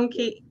 I don't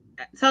care.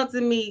 Talk to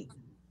me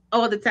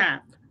all the time.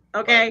 Right.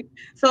 Okay.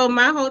 So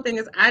my whole thing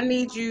is I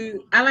need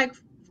you. I like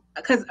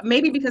because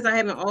maybe because I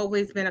haven't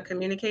always been a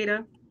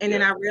communicator And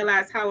then Yeah. I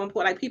realized how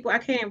important, like, people, I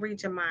can't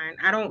read your mind.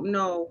 I don't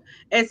know,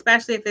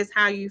 especially if it's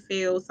how you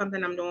feel,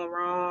 something I'm doing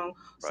wrong,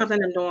 Right.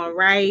 something I'm doing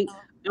right.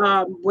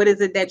 What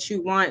is it that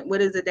you want?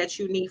 What is it that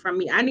you need from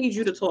me? I need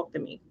you to talk to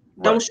me.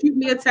 Don't Right. shoot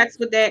me a text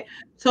with that.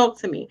 Talk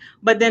to me.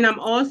 But then I'm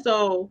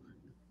also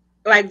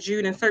like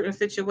Jude in certain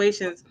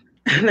situations.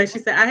 Like she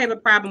said, I have a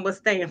problem with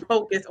staying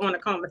focused on a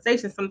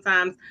conversation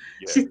sometimes.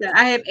 Yeah. She said,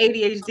 I have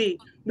ADHD.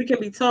 We can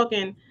be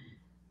talking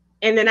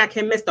and then I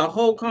can miss the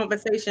whole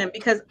conversation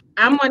because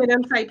I'm one of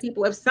them type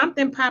people. If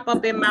something pop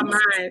up in my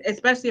mind,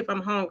 especially if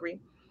I'm hungry,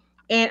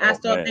 and I Oh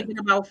start man. thinking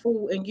about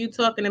food and you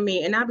talking to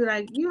me, and I'll be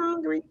like, "You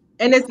hungry?"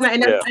 And it's not,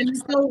 Yeah. and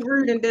it's so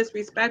rude and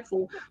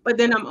disrespectful. But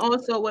then I'm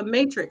also with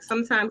Matrix.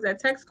 Sometimes that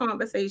text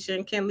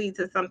conversation can lead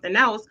to something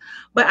else.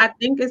 But Right. I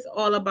think it's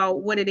all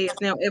about what it is.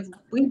 Now, if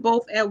we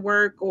both at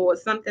work or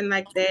something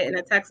like that, and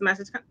a text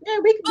message, yeah,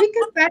 we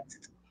can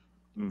text,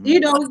 Hmm.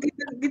 get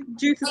the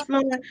juices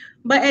flowing.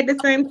 But at the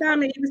same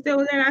time, and even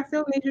still there, I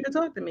still need you to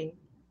talk to me.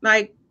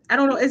 Like, I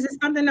don't know, Yeah. it's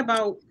just something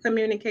about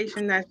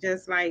communication that's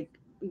just like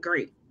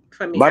great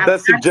for me. My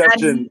best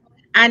suggestion,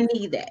 I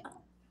need that.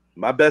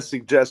 my best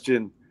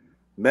suggestion,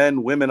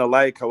 men, women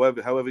alike,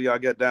 however y'all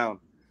get down.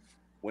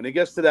 When it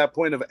gets to that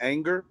point of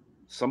anger,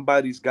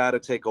 somebody's got to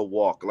take a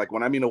walk. Like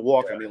when I mean a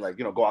walk, I Yeah. mean like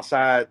go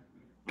outside,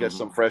 get Hmm.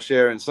 some fresh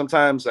air. And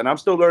sometimes, and I'm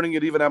still learning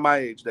it even at my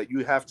age, that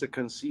you have to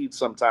concede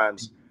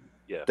sometimes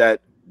Yeah.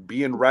 that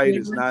being right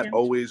is not Yeah.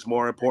 always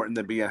more important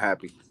than being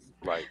happy.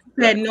 Right.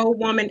 Said Exactly. no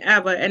woman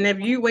ever. And if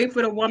you wait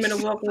for the woman to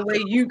walk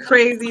away, you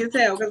crazy as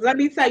hell. Because let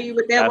me tell you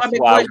what that That's woman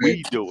why going to do.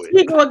 we do it.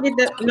 She gonna get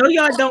the no,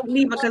 y'all don't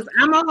leave her because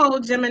I'm a whole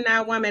Gemini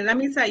woman. Let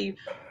me tell you.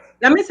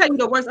 Let me tell you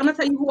the worst. I'm gonna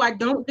tell you who I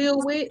don't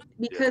deal with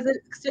Yeah. because of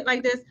shit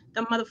like this.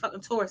 The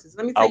motherfucking Tauruses.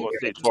 Let me I tell was you.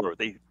 gonna say Taurus.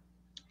 They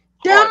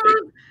Them, hard. They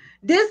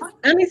this.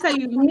 Let me tell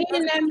you. Me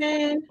and that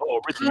man.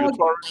 oh Richie, you a Oh,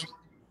 Taurus?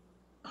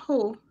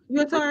 who?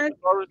 You a Richie Taurus?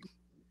 a Taurus?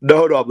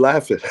 No, no, I'm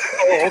laughing.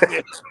 Oh,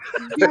 okay.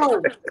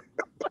 Yo,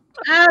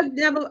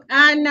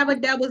 I never.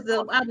 That was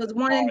the. I was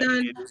one and Oh,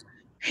 done. he is.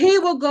 He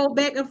will go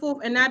back and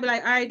forth, and I'd be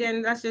like, all right,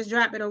 then let's just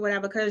drop it or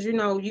whatever, because you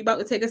about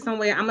to take it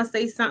somewhere. I'm gonna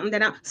say something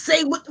that I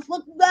say. What the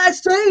fuck did I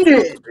say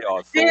it? They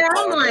are And so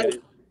I'm hard like,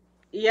 headed.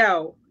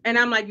 yo, and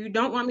I'm like, you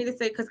don't want me to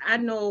say because I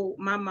know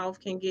my mouth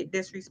can get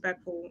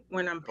disrespectful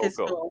when I'm pissed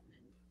Coco. off,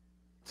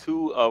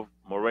 Two of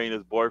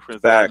Morena's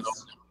boyfriends that I know,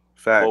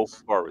 Facts. both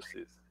Facts.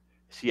 Tauruses.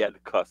 She had to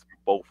cuss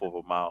both of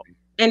them out.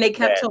 and they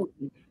kept Bad.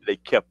 talking. They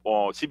kept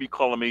on. She be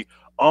calling me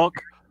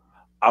Unc.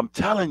 I'm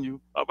telling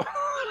you.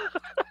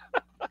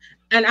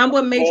 And I'm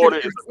with Matrix.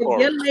 Florida is a If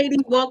your Taurus. lady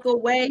walk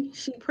away,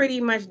 she pretty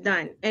much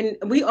done. And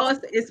we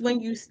also, it's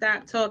when you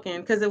stop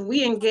talking. Because if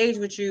we engage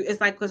with you,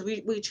 it's like because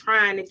we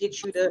trying to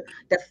get you to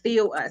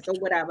feel us or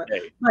whatever.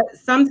 Hey, But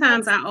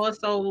sometimes I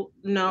also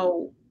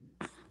know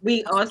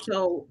we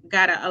also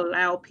gotta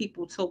allow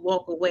people to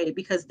walk away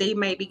because they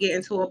may be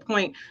getting to a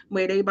point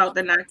where they about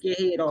to knock your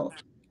head off.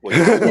 well,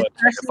 you know And what?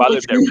 If especially I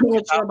lived at Richie's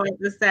what you're house, about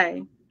to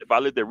say. if I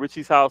lived at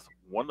Richie's house,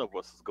 one of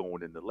us is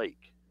going in the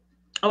lake.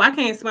 Oh, I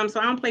can't swim, so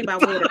I don't play by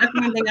water. That's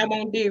one thing I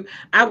won't do.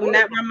 I will One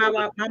of not us run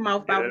going. my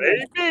mouth by And water.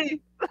 it ain't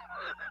me.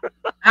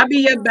 I'll be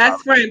your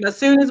best friend. But as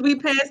soon as we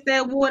pass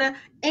that water,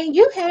 and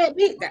you had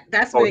me,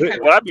 that's when Oh, it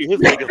comes. when I be his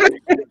lake is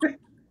like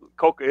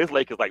Coca. His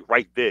lake is like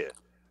right there.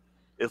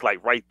 It's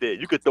like right there.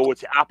 You could throw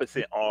it your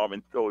opposite arm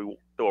and throw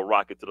a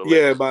rocket to the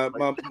lake. Yeah,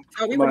 Like,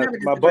 Oh, we would never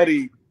my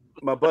disagree.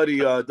 buddy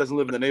doesn't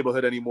live in the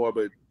neighborhood anymore,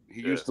 but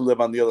he yeah, used to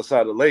live on the other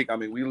side of the lake. I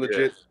mean, we yeah,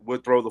 legit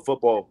would throw the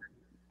football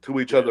to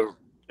each yeah. other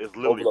It's over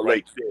literally the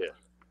right lake. there.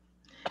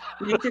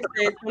 Matrix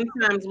said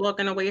sometimes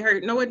walking away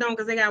hurt. No, it don't,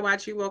 because they gotta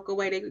watch you walk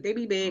away. They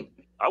be Mm. big.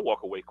 I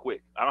walk away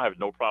quick. I don't have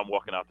no problem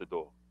walking out the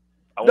door.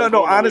 I No, won't no,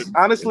 go nowhere.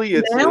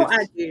 honestly, Now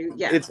I do,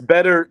 yes.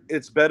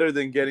 it's better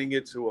than getting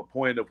it to a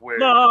point of where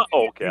No,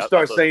 oh, okay. you I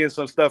start thought saying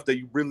some stuff that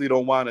you really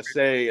don't want to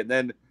say, and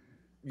then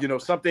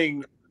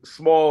something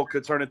small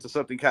could turn into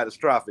something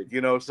catastrophic.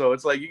 So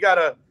it's like you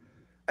gotta.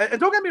 And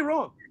don't get me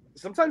wrong.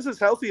 Sometimes it's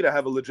healthy to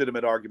have a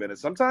legitimate argument, and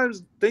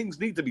sometimes things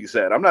need to be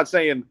said. I'm not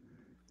saying,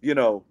 you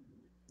know,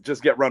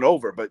 just get run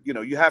over, but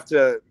you have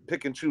to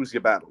pick and choose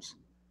your battles.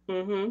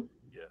 Mm-hmm.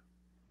 yeah,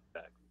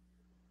 exactly.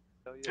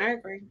 Hell yeah. I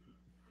agree.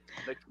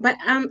 Next But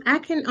question. I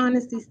can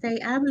honestly say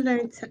I've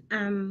learned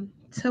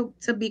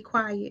to be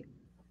quiet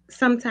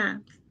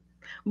sometimes.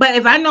 But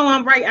if I know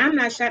I'm right, I'm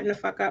not shutting the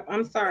fuck up.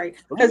 I'm sorry.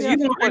 Well, let Because me you ask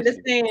you don't a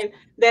question. understand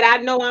that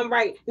I know I'm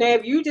right. Now,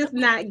 if you just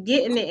not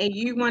getting it and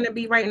you want to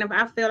be right, and if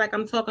I feel like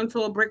I'm talking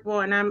to a brick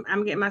wall and I'm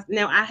getting my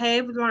now I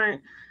have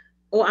learned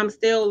or I'm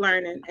still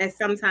learning and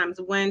sometimes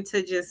when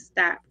to just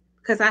stop.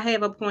 Because I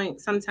have a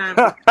point sometimes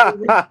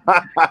of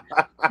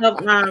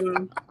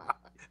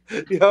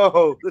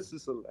Yo, this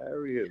is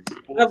hilarious.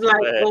 of Sports like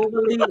flag.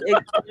 overly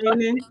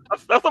explaining.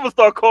 That's what I'm gonna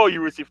start calling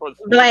you, Richie, from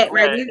sports Black,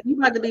 right? flag. You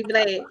about to be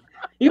Vlad.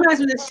 You might as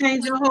well just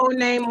change your whole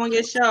name on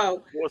your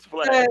show Sports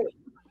flag. to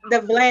the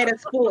Vlad of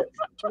Sports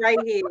right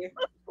here.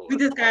 We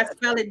Sports just gotta flag.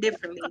 spell it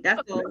differently.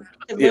 That's all.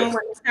 Because we Yeah, don't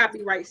want no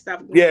copyright stuff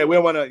going yeah, on. we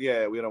don't want to.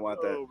 Yeah, we don't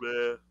want that. Oh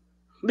man.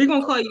 We're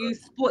gonna call you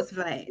Sports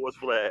Vlad. Sports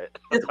flag.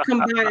 Just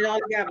combine it all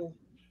together.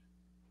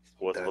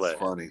 Sports That's flag.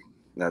 funny.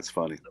 That's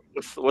funny.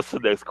 What's the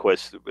next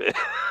question, man?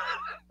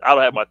 I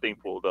don't have my thing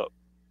pulled up.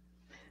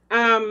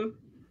 Um.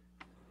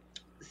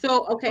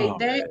 So okay, Oh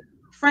that man.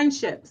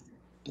 friendships.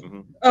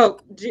 Hmm. Oh,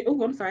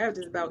 I'm sorry. I was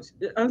just about.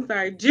 I'm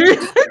sorry, Jude.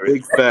 Hear it.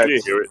 Big You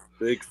facts. hear it.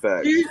 Big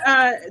facts.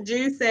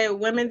 Jude said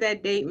women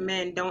that date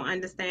men don't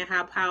understand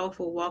how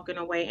powerful walking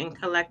away and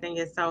collecting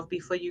yourself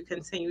before you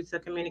continue to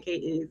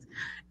communicate is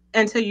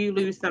until you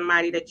lose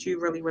somebody that you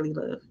really, really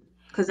love.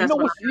 Because You that's know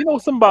what what? You know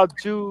something about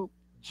Jude?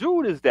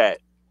 Jude is that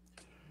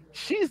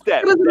she's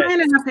she was a that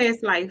man in her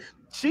past life.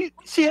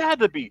 she had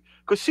to be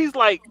because she's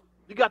like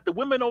you got the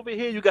women over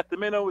here, you got the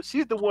men over.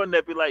 She's the one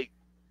that be like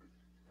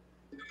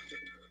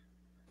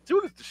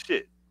Jude is the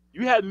shit.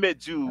 You hadn't met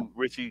Jude,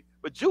 Richie,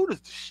 but Jude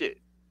is the shit.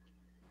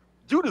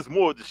 Jude is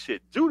more of the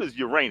shit. Jude is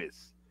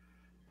Uranus.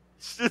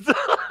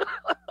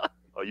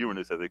 Or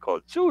Uranus as they call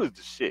it. Jude is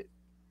the shit.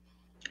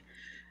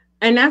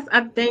 And that's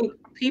I think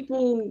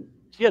people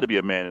She had to be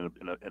a man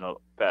in a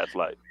past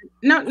life.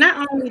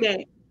 not only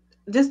that,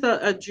 just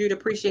a Jude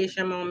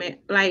appreciation moment.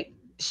 Like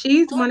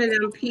she's one of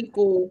them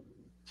people.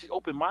 She's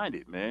open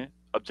minded, man.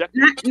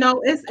 Objective. Not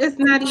no, it's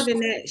not even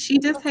that. She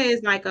just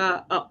has like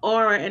a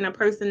aura and a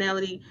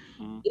personality,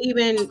 Mhm.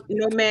 even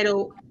no matter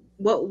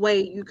what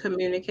way you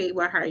communicate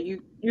with her.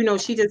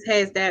 She just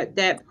has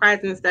that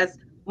presence. That's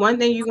one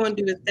thing you're gonna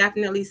do is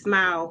definitely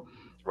smile.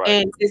 Right.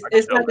 And it's I can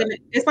it's tell like that.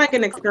 it's like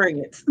an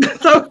experience,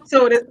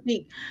 so to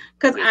speak.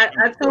 Because Yeah, I, she's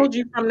I great. told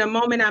you from the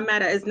moment I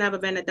met her, it's never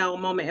been a dull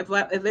moment.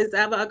 If it's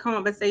ever a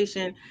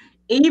conversation,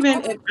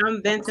 even if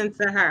I'm venting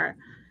to her,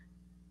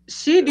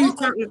 she do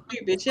something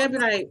stupid. She'll be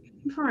like,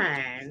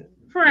 friend,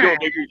 You know, friend.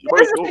 nigga, It's you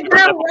know like,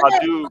 what's girl, about my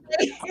what? dude?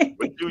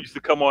 When dude used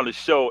to come on the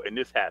show and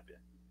this happened.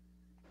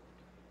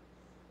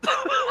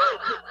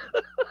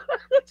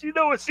 You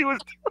know what she was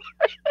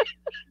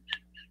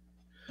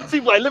she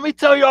was like, let me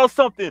tell y'all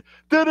something.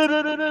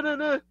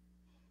 Da-da-da-da-da-da-da.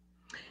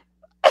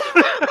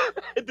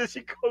 And then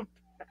she come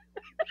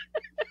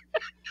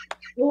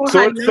Oh,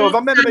 So if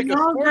I'm meant to her make a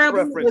sports non-verbal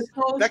was reference,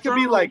 so that could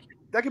be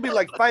strong.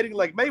 like fighting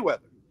like Mayweather.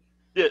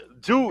 yeah,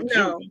 Jude.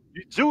 No.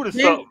 Jude is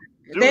Then something.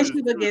 then Jude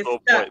she would is get on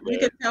stuck. point, You man.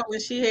 could tell when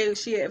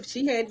if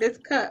she had this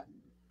cup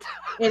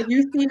and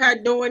you see her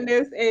doing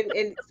this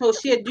and so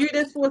she'll do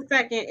this for a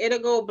second, it'll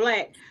go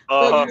black. So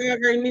Uh-huh. you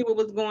already knew what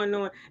was going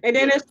on. And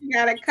then Yeah. if she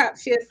got a cup,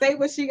 she'll say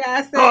what she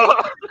gotta say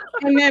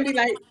and then be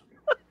like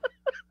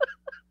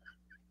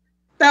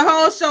the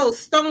whole show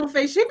stone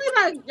face. She'd be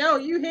like, yo,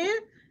 you here?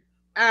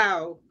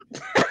 Oh.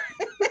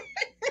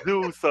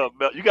 Jude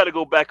something else. You gotta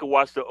go back and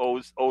watch the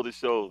older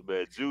shows,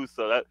 man. Jude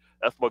so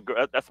that's my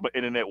girl that's my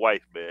internet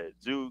wife, man.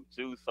 Jude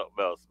something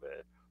else,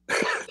 man.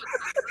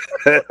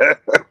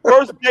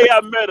 First day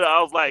I met her,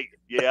 I was like,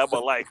 yeah, I'ma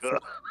like her.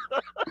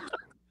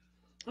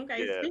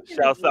 Okay, Yeah. speaking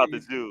of Shouts out to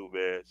that, Jude,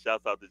 man.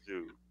 Shouts out to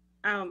Jude.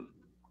 um,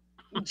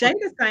 Jay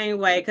the same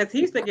way because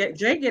he used to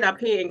get up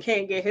here and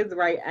can't get his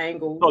right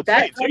angle. No,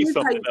 That Jay let me tell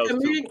something you,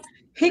 else too.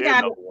 he Jay got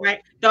another it one.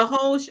 right. The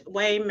whole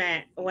wait, No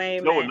man.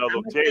 another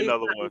I'm gonna Jay tell you another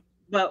something. one.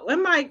 But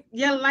when my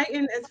your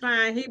lighting is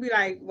fine, he be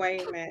like,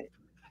 wait a minute.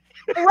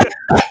 Me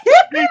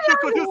too,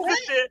 because he'll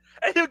sit there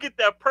and he'll get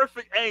that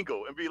perfect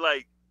angle and be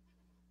like,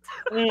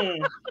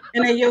 Mm.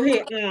 And then you'll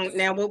hear,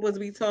 now what was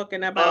we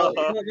talking about?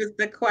 uh-huh. What was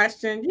the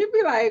question? You'd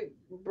be like,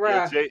 Yeah,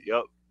 bruh. Jay,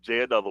 yep.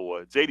 Jay another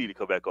one. Jay need to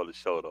come back on the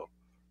show though.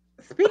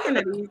 Speaking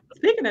of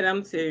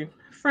them two,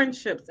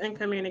 friendships and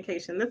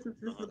communication. This is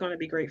Uh-huh. going to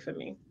be great for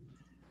me.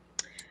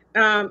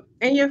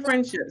 In your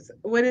friendships,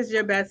 what is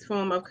your best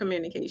form of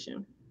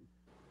communication?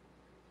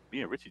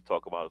 Me and Richie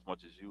talk about as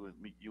much as you and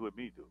me do. We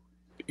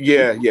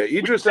Yeah, can yeah. we can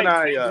Idris and take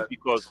I changes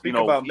because speak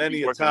about he be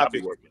many a working, I be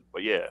topic, working.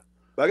 But yeah.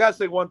 but I gotta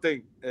say one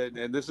thing,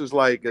 and this is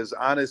like as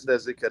honest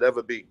as it could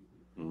ever be.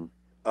 Mhm.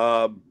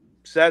 Um,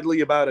 Sadly,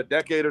 about a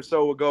decade or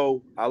so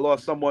ago, I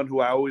lost someone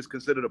who I always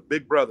considered a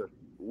big brother.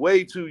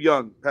 Way too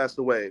young, passed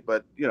away,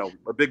 but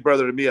a big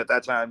brother to me at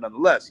that time,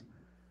 nonetheless.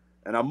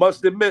 And I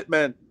must admit,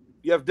 man,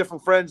 you have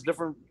different friends,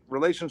 different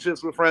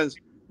relationships with friends.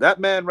 That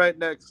man right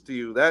next to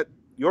you, that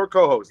your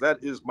co-host,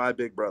 that is my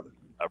big brother.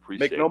 I Make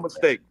appreciate no it, man.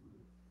 mistake.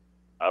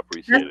 I That's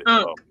appreciate it.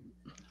 Unc.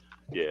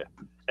 Yeah.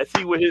 And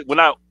see when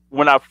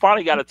I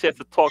finally got a chance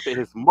to talk to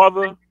his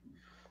mother,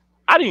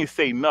 I didn't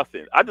say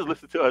nothing. I just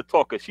listened to her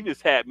talk because she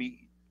just had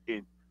me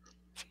in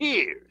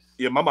tears.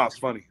 Yeah, my mom's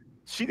funny.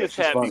 She Yeah, just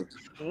she's had me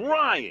funny.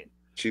 crying.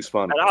 She's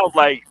funny. And I was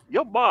like,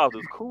 your mom's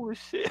is cool as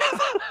shit.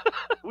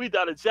 We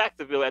down in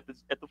Jacksonville at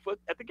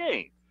the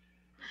game.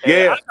 And I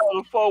Yeah, got on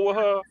the phone with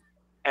her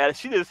and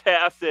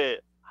I said,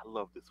 I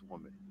love this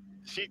woman.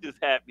 She just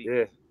had me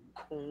yeah.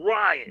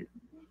 crying.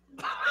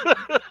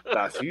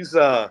 Nah,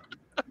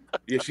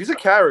 yeah, she's a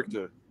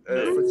character.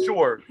 Yeah. For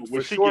sure.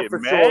 When For she sure, get for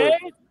sure. mad,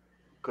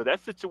 because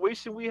that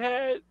situation we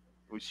had,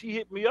 when she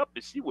hit me up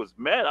and she was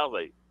mad, I was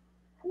like,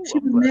 ooh, She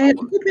was mad.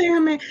 You paying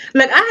her man.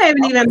 Look, I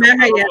haven't even met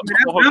her yet, but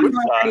I'm on her I'm good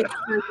already side.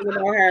 excited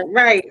about her.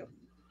 Right.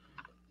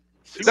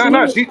 She No, was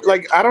no, She she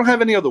like I don't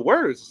have any other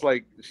words. It's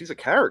like she's a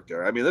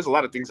character. I mean, there's a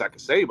lot of things I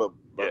could say, but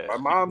yeah, my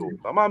she mom, cool.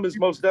 my mom is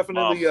Mom's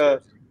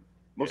shit.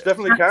 most Yeah.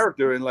 definitely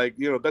character, and like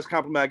best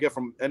compliment I get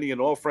from any and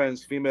all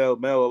friends, female,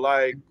 male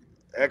alike.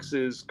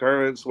 exes,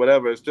 currents,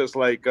 whatever. It's just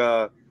like,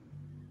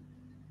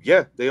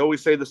 yeah, they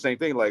always say the same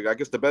thing. Like, I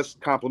guess the best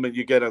compliment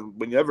you get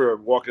when you ever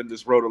walk in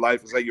this road of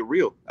life is that you're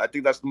real. I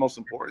think that's the most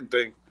important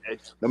thing.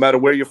 It's- No matter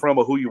where you're from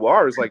or who you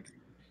are, is like,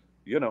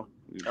 you know,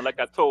 and like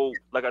I told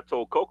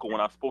Coco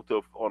when I spoke to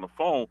her on the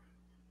phone,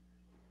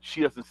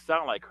 she doesn't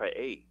sound like her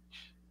age.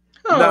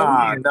 Oh,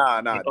 nah,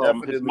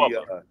 His definitely,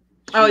 mother.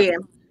 oh She yeah.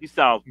 she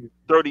sounds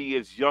 30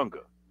 years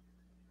younger.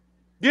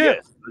 yeah.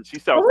 Yes, she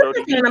Oh, sounds what's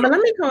her 30 phone years number? Let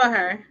younger. me call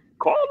her.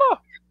 Call her.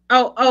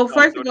 Oh, Sounds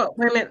first of 30. all,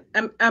 wait a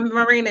minute.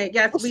 Marina,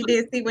 yes, we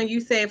did see when you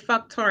said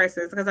fuck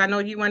Tauruses because I know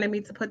you wanted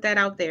me to put that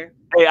out there.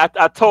 Hey,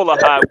 I told her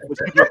how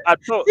I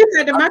told She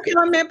said, "Did I, my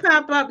comment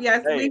pop up?"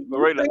 Yes, hey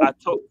Marina, I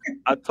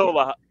told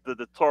her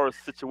the Taurus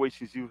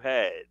situations you've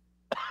had.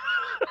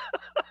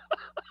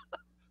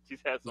 She's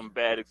had some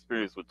bad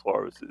experience with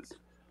Tauruses.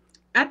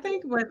 I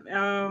think with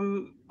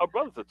Her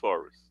brother's a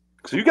Taurus.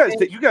 So you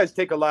guys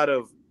take a lot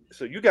of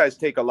you guys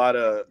take a lot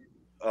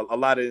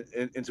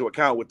into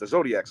account with the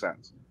zodiac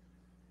signs.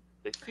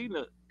 They seen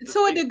the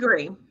to a same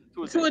degree.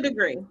 to a To a degree.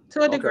 degree.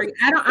 To a Okay. degree.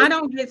 I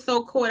don't get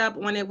so caught up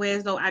on it where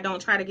as though I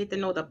don't try to get to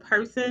know the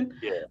person.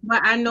 Yeah,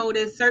 But I know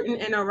there's certain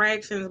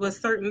interactions with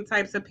certain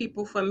types of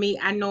people. For me,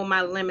 I know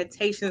my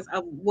limitations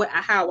of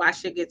how I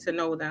should get to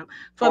know them.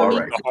 For All me,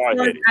 Taurus right. are of hard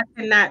course, headed.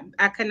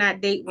 I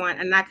cannot date one,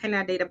 and I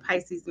cannot date a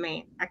Pisces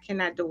man. I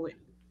cannot do it.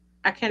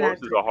 I cannot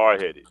Tauruses do are it. hard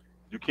headed.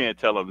 You can't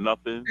tell them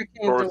nothing. I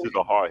can't do Tauruses it.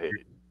 are hard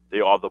headed. They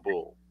are the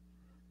bull.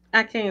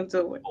 I can't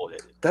do it.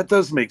 Bullheaded. That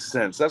does make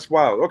sense. That's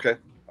wild. Okay.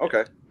 Yeah.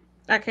 Okay.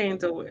 I can't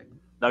do it.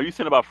 Now you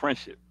said about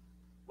friendship.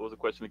 What was the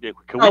question again?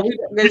 Can we Oh,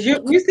 because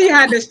you see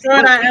how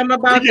distraught I am we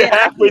about get that.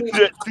 I halfway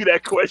can't. to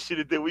that question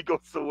and then we go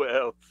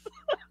somewhere else?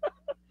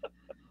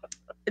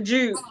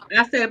 Jude,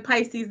 I said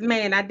Pisces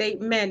man. I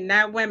date men,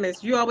 not women.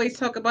 You always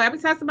talk about every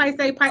time somebody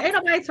say Pisces, ain't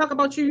nobody talk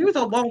about you. You's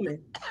a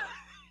woman.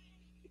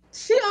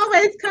 She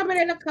always coming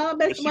in the And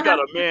comments she with her. got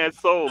a man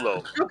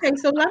solo. Okay,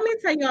 so let me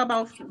tell you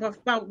about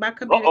my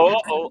Uh oh, communication.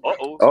 uh oh, uh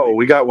oh. Oh,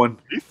 we got one.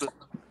 Lisa.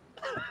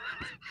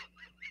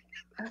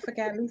 I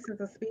forgot Lisa's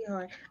a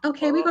sweetheart.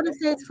 Okay, we're Uh, gonna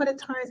say it's for the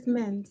Taurus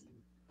men.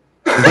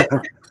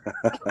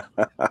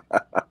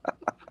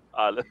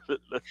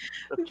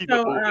 let's keep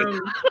it So moving.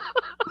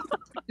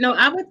 no,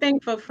 I would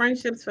think for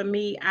friendships for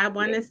me, I Yeah.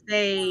 wanna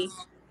say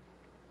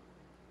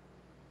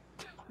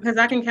because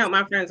I can count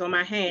my friends on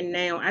my hand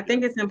now. I Yeah.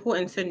 think it's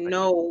important to I can.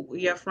 know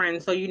your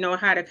friends so you know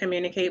how to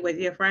communicate with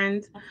your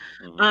friends.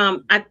 Hmm.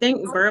 I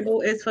think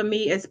verbal is for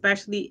me,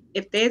 especially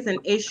if there's an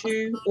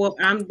issue or if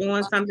I'm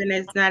doing something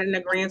that's not in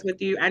agreement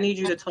with you, I need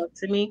you to talk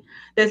to me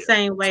the Yeah.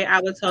 same way I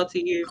would talk to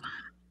you.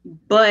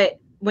 But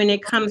when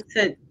it comes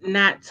to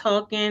not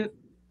talking,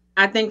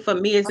 I think for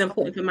me, it's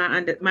important for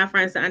my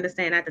friends to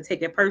understand not to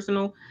take it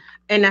personal,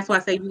 and that's why I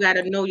say you got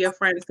to know your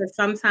friends because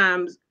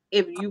sometimes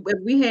if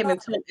we haven't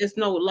talked, it's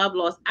no love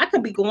lost. I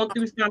could be going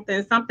through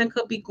something, something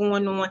could be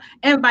going on,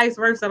 and vice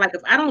versa. Like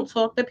if I don't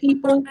talk to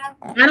people,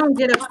 I don't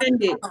get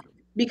offended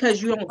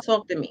because you don't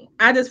talk to me.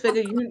 I just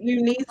figure you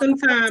need some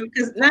time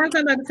because 9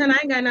 times out of 10, I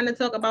ain't got nothing to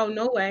talk about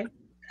no way.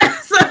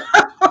 So,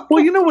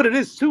 Well, you know what it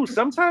is too.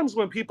 Sometimes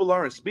when people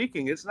aren't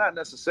speaking, it's not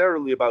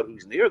necessarily about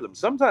who's near them.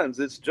 Sometimes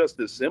it's just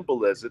as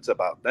simple as it's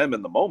about them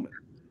in the moment.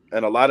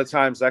 And a lot of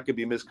times that could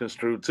be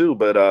misconstrued too.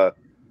 But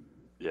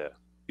Yeah.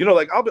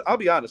 like I'll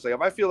be honest. Like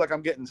if I feel like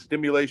I'm getting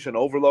stimulation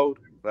overload,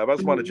 like if I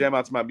just want to mhm, jam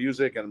out to my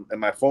music and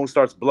my phone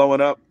starts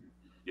blowing up,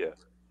 Yeah.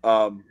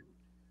 um,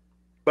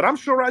 but I'm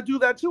sure I do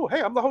that too.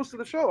 Hey, I'm the host of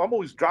the show. I'm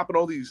always dropping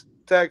all these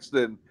texts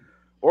and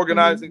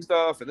organizing mhm.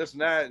 stuff and this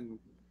and that, and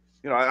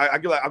I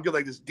get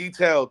like this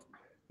detailed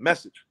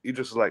message. He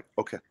just is like,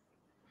 okay,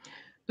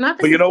 And I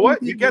but think you it's know what?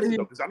 He easy to gets it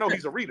though lose. because I know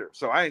he's a reader,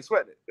 so I ain't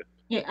sweating it.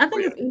 Yeah, I But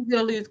think yeah, it's easy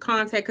to lose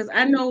contact because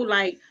I know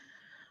like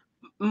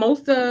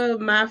most of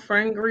my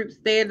friend groups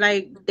they're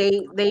like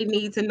they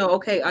need to know,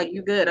 okay, are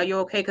you good, are you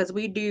okay, because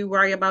we do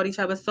worry about each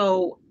other.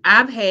 So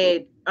I've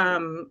had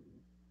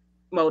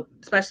well,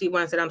 especially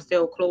ones that I'm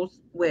still close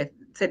with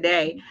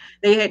today,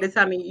 they had to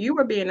tell me you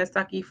were being a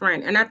sucky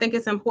friend. And I think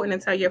it's important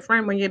to tell your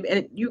friend when you're,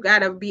 and you got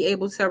to be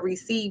able to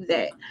receive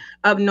that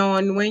of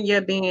knowing when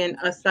you're being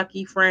a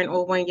sucky friend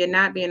or when you're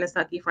not being a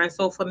sucky friend.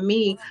 So for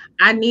me,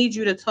 I need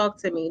you to talk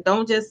to me.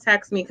 Don't just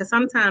text me because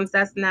sometimes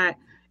that's not.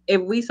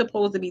 If we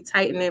supposed to be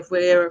tight and if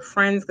we're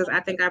friends, because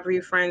I think I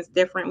view friends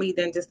differently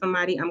than just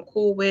somebody I'm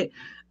cool with.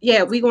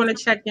 Yeah, we're going to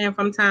check in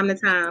from time to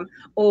time,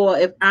 or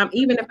if I'm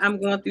even if I'm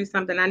going through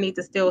something, I need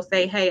to still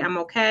say, "Hey, I'm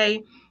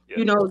okay."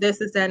 Yeah.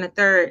 This is that and the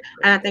third,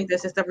 and I think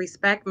that's just a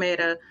respect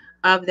matter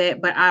of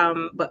that.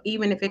 But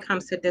even if it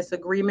comes to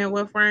disagreement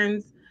with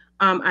friends,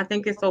 I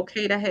think it's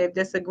okay to have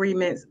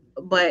disagreements,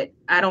 but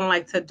I don't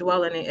like to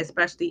dwell in it,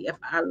 especially if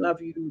I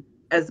love you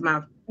as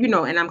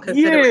and I'm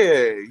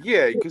considering.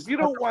 yeah, because you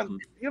don't want Mhm.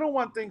 you don't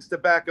want things to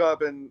back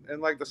up and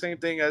like the same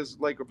thing as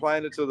like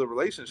applying it to the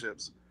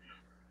relationships.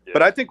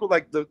 But Yeah. I think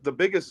like the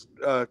biggest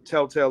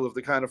telltale of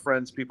the kind of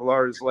friends people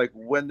are is like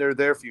when they're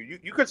there for you.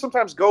 You could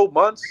sometimes go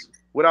months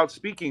without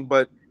speaking,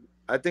 but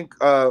I think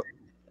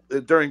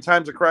during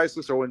times of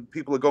crisis or when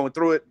people are going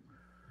through it,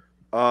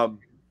 um,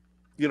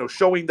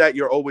 showing that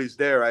you're always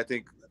there, I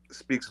think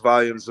speaks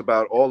volumes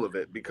about all of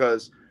it,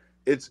 because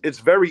it's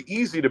very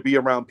easy to be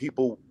around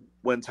people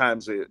when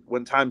times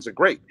are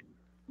great.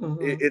 Hmm.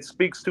 It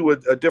speaks to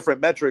a different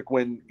metric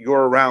when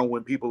you're around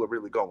when people are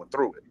really going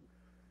through it.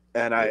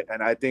 And Yeah.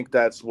 I think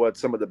that's what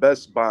some of the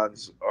best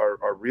bonds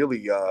are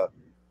really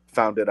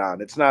founded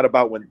on. It's not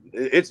about when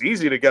it's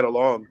easy to get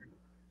along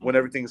when Hmm.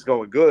 everything's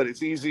going good.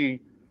 It's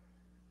easy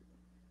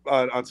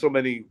on so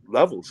many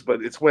levels,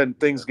 but it's when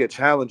things get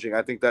challenging.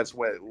 I think that's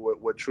when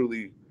what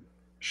truly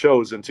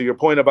shows. And to your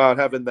point about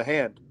having the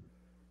hand,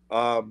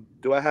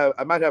 do I have?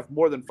 I might have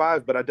more than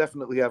five, but I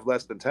definitely have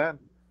less than 10.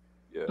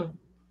 Yeah.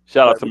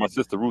 Shout out That to my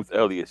sister Ruth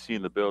Elliott. She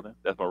in the building.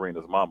 That's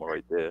Marina's mama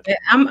right there. Yeah,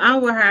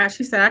 I'm with her.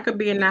 She said I could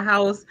be in the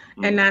house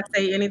and Mm, not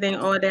say anything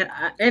all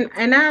that, and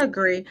I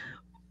agree.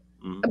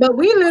 mm. But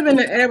we live in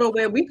an era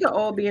where we could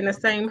all be in the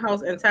same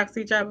house and text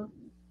each other,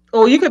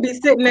 or you could be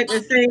sitting at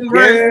the same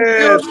room and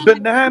still yes, be like,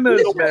 You bananas, know,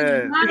 "This is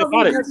man. think wild." We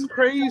about it. love It's each other.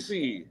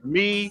 crazy.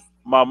 Me,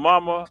 my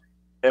mama,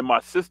 and my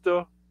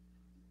sister.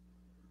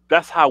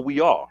 That's how we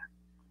are.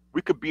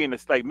 We could be in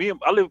this like me and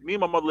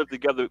my mother lived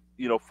together,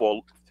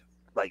 for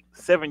like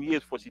 7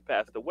 years before she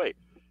passed away.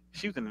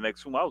 She was in the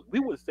next room. We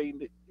would say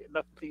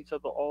nothing to each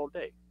other all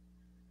day,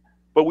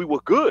 but we were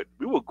good.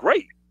 We were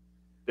great.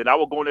 Then I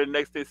would go in there the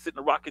next day, sit in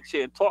a rocking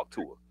chair and talk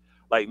to her.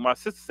 Like my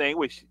sister, same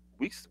way.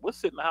 We'll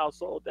sit in the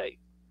house all day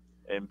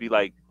and be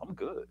like, "I'm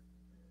good."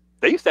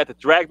 They used to have to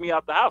drag me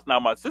out the house. Now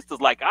my sister's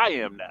like I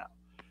am now,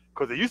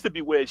 because it used to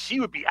be where she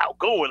would be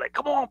outgoing, like,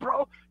 "Come on,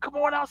 bro, come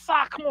on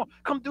outside, come on,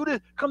 come do this,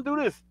 come do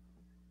this."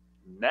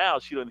 Now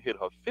she done hit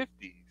her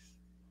 50s.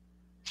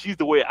 She's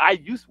the way I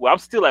used to. Well, I'm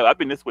still like I've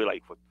been this way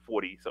like for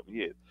 40 something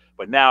years.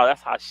 But now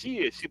that's how she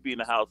is. She be in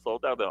the house all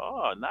day. Like,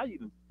 oh, now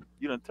you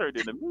done turned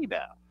into me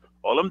now.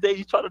 All them days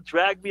you try to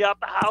drag me out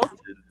the house.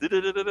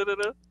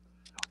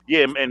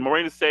 Yeah, and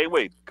Marina's the same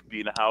way. Could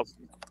be in the house,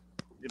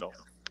 you know.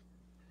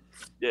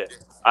 Yeah.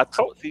 I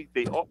told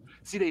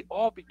they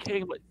all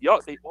became like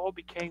y'all, they all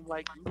became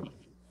like me.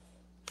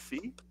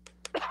 See?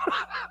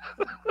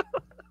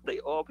 They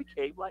all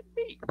became like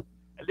me.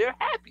 And they're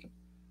happy.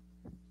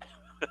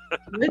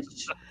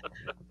 Which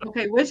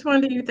Okay, which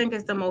one do you think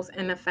is the most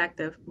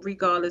ineffective,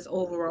 regardless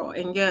overall,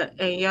 in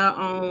your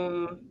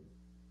own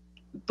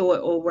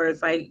thought or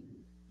words? Like,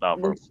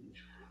 which Nonverbal.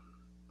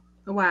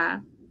 why?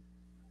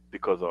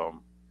 Because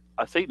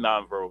I say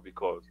nonverbal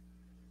because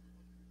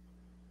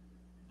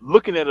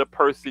looking at a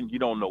person, you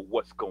don't know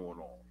what's going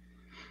on.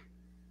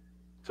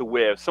 To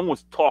where if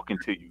someone's talking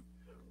to you,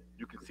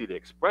 you can see the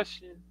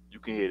expression, you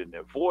can hear it in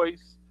their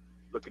voice,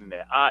 look in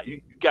their eye.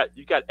 You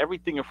got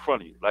everything in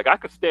front of you. Like I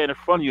could stand in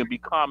front of you and be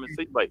calm and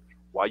say like,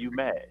 "Why you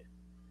mad?"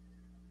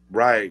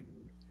 Right,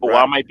 Or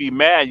right. I might be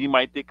mad. You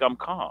might think I'm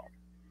calm.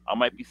 I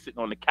might be sitting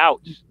on the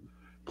couch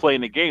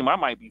playing the game. I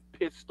might be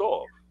pissed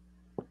off.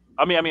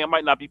 I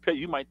might not be pissed.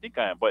 You might think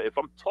I am, but if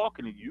I'm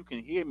talking to you, you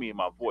can hear me in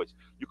my voice.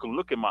 You can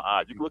look in my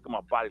eyes. You can look at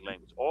my body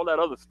language, all that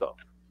other stuff,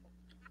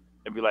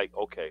 and be like,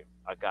 "Okay,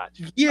 I got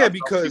you." Yeah, Now, some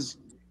people, because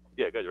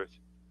yeah, go ahead,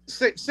 Rich.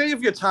 say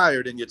if you're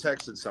tired and you're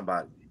texting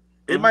somebody,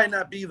 it Hmm. might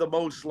not be the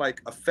most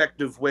like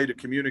effective way to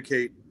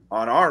communicate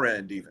on our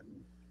end even.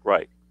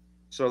 Right.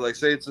 So like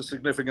say it's a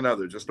significant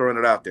other, just throwing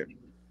it out there.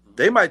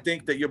 They might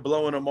think that you're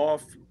blowing them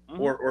off, Hmm.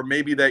 or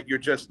maybe that you're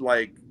just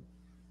like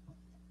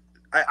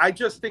I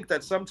just think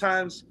that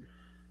sometimes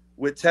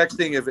with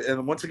texting, if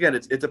and once again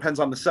it depends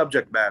on the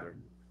subject matter.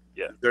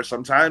 Yeah. There's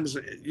sometimes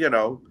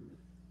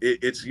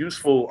it's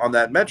useful on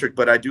that metric,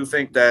 but I do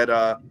think that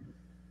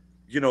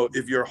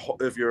if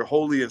you're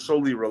wholly and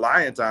solely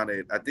reliant on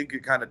it, I think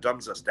it kind of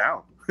dumbs us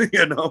down,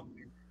 you know,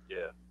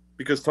 Yeah.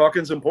 because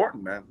talking's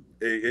important, man.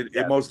 It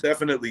Yes. most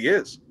definitely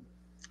is.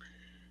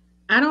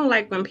 I don't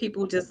like when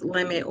people just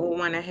limit or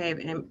want to have,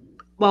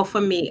 well,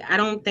 for me, I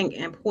don't think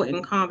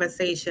important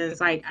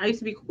conversations. Like I used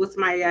to be with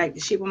somebody like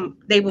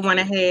they would want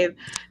to have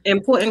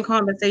important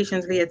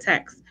conversations via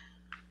text.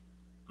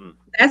 Mm.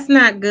 That's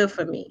not good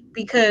for me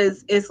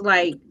because it's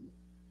like,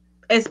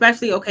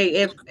 especially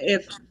okay,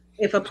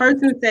 if a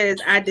person says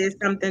I did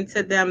something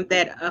to them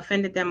that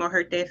offended them or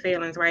hurt their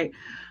feelings, right?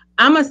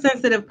 I'm a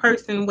sensitive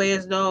person,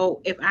 whereas though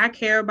if I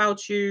care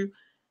about you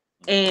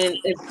and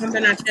if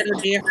something I said or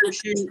did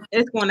hurt you,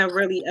 it's gonna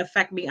really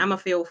affect me. I'ma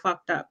feel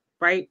fucked up,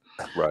 right?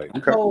 Right.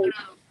 Okay. So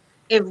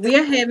if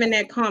we're having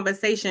that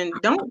conversation,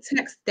 don't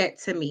text that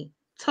to me.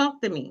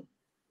 Talk to me.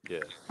 Yeah.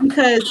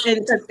 Because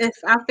if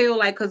I feel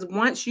like, because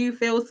once you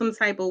feel some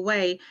type of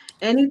way,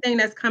 anything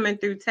that's coming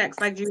through text,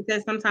 like you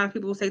said, sometimes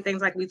people say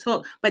things like we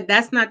talk, but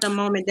that's not the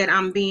moment that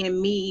I'm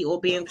being me or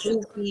being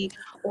goofy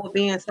or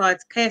being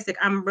sarcastic.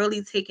 I'm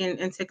really taking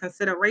into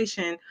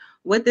consideration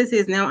what this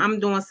is. Now I'm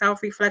doing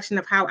self-reflection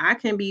of how I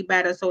can be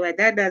better so that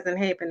that doesn't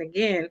happen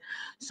again.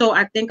 So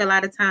I think a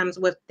lot of times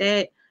with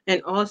that,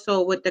 and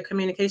also with the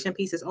communication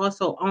piece, is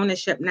also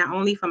ownership, not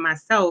only for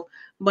myself,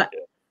 but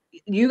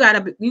you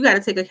gotta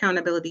take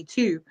accountability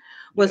too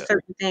with Yeah.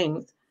 certain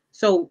things.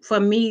 So for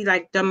me,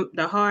 like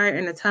the hard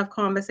and the tough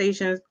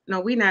conversations, no,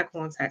 we're not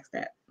going to text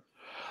that.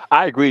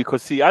 I agree.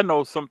 Cause see, I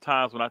know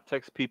sometimes when I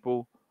text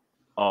people,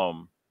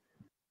 um,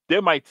 they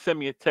might send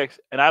me a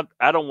text, and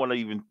I don't want to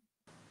even.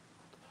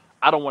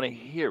 I don't want to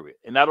hear it,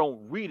 and I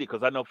don't read it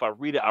because I know if I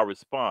read it, I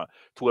respond.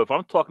 To if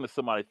I'm talking to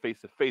somebody face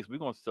to face, we're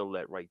gonna settle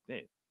that right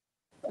then.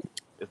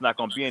 It's not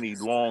gonna be any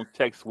long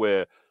text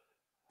where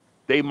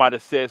they might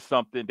have said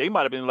something. They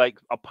might have been like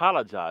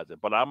apologizing,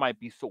 but I might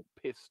be so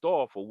pissed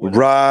off or whatever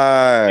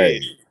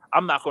said, Right.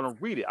 I'm not gonna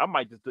read it. I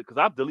might just because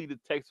I've deleted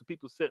texts that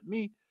people sent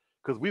me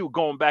because we were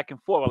going back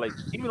and forth. Like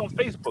even on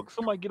Facebook,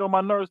 somebody get on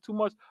my nerves too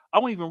much. I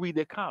won't even read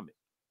their comment.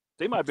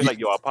 They might be Y- like,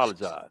 "Yo, I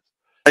apologize."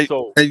 And,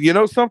 So and you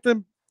know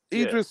something,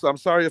 yeah, Idris? I'm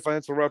sorry if I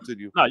interrupted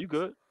you. nah, you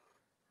good?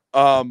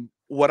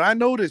 What I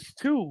noticed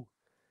too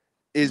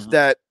is Hmm.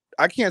 that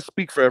I can't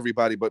speak for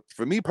everybody, but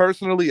for me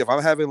personally, if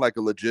I'm having like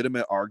a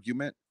legitimate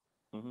argument,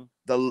 Hmm.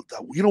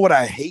 you know what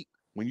I hate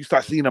when you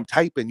start Hmm. seeing them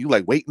type and you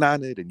like waiting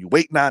on it and you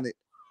waiting on it.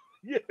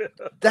 Yeah,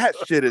 That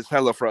shit is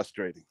hella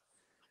frustrating.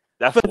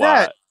 that's For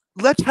why. that,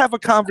 let's have a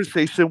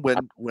conversation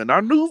when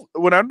our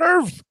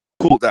nerves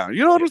cool down.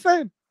 You know what Yeah, I'm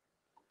saying?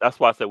 that's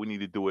why I said we need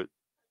to do it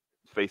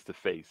face to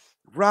face.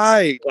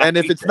 Right. I And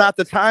if hate it's that. not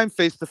the time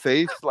face to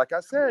face, like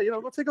I said,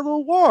 go take a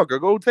little walk or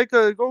go.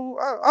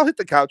 I'll hit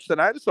the couch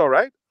tonight. It's all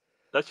right.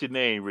 That's your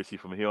name, Richie,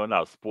 from here on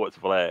out. Sports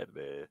Vlad,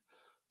 man.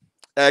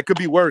 It could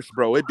be worse,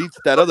 bro. It beats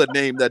that other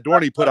name that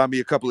Dorney put on me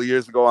a couple of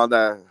years ago on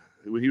that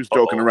when he was Uh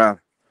joking oh. around.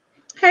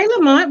 Hey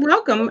Lamont,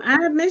 welcome.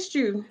 I have missed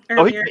you Oh,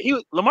 earlier.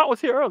 Lamont was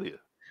here earlier.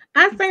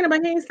 I He, seen him,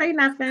 but he ain't say he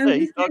nothing. said He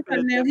he said thugging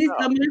his something else.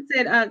 ass out. Lamont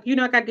said, I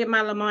gotta get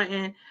my Lamont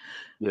in.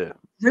 Yeah,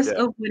 Risk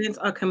yeah. avoidance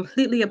are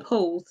completely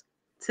opposed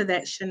to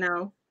that,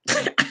 Chanel.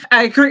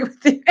 I agree with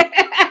you.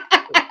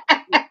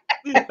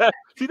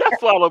 See,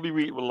 that's why I love me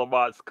reading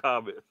Lamont's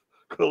comments.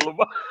 'Cause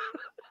Lamont,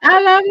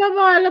 I love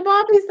Lamar.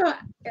 Lamar be so.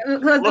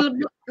 look,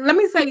 Let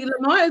me say,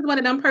 Lamar is one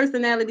of them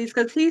personalities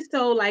because he's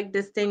so like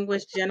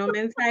distinguished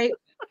gentleman type,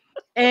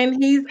 and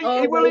he's he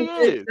really always just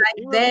is.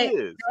 He like really that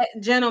is.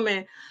 that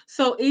gentleman.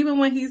 So even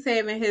when he's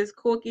having his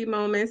quirky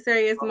moments,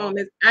 serious Uh-huh.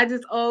 moments, I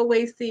just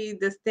always see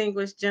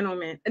distinguished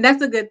gentleman, and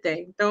that's a good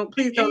thing. Don't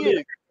please He don't be.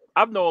 is.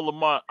 I've known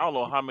Lamont. I don't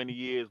know how many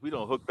years. We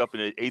don't hooked up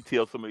in the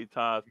ATL so many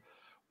times,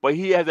 but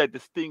he has that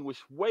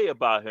distinguished way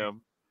about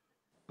him.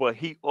 But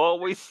he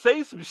always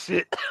say some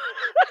shit.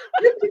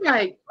 You be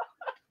like,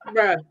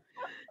 bruh,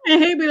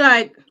 and he'd be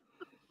like,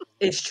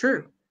 it's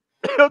true.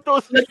 He'll throw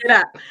some Look shit. it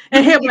up, You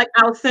and could he'll be be like,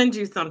 I'll send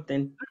you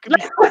something. you could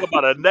be talking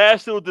about a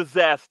national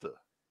disaster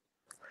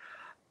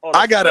on a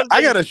I Sunday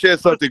gotta share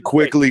something Christmas day,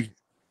 quickly.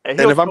 and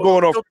And if I'm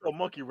going off, he'll throw a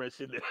monkey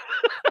wrench in there.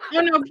 Oh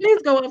no,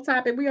 please go off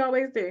topic. We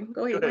always do.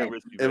 Go Go ahead, go ahead, ahead.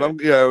 Richie, if man. I'm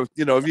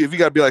if you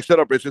gotta be like shut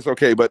up, Rich, it's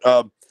okay. But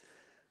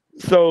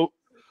so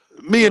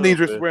me and Oh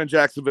Idris, man. we're in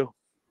Jacksonville.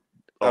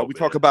 Oh We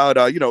talk man. about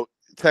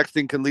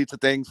texting can lead to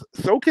things.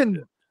 So Yeah.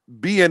 can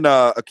being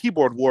a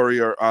keyboard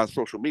warrior on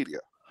social media.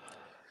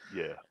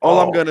 Yeah. All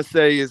I'm gonna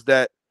say is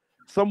that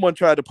someone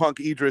tried to punk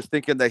Idris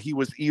thinking that he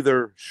was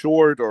either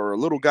short or a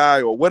little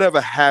guy or whatever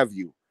have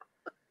you.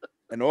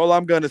 And all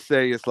I'm gonna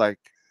say is like,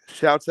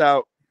 shouts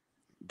out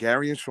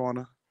Gary and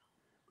Shauna,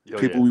 Yo,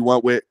 people yeah. we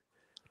went with.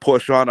 Poor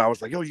Shauna, I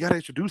was like, yo, you gotta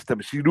introduce them.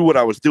 And she knew what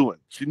I was doing.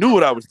 She knew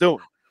what I was doing.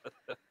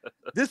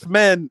 This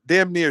man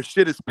damn near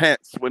shit his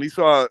pants when he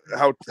saw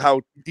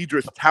how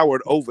Idris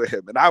towered over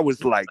him, and I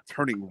was like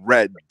turning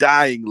red,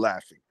 dying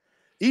laughing.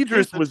 Here's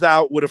Idris the was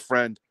out with a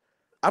friend.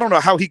 I don't know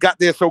how he got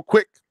there so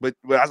quick, but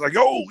I was like,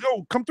 yo,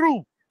 come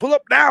through, pull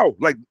up now,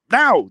 like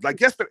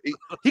yesterday.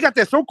 He got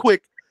there so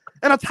quick,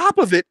 and on top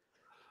of it,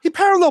 he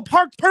parallel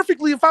parked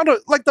perfectly and found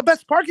the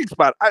best parking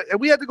spot.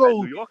 And we had to that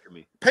New go Yorker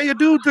me. pay a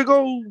dude to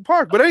go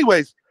park. But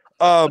anyways,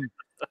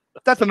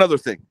 that's another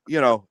thing.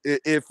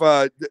 If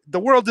the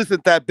world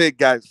isn't that big,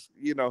 guys,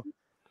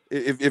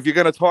 if you're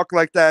gonna talk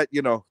like that,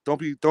 don't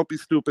be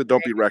stupid,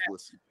 don't be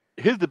reckless.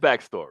 Here's the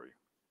backstory.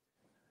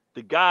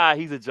 The guy,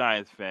 he's a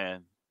Giants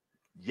fan.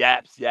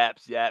 Yaps,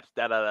 yaps, yaps,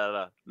 da da da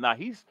da. Now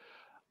he's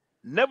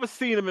never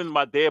seen him in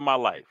my day of my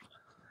life.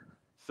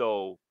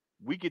 So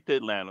we get to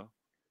Atlanta,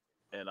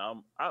 and I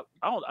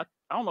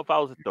don't know if I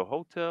was at the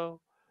hotel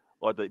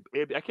or the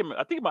Airbnb. I can't remember.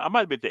 I think I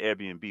might have been at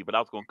the Airbnb, but I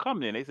was gonna come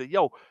there. And they said,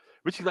 "Yo,"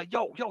 Richie's like,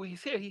 "Yo,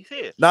 he's here, he's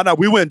here." No,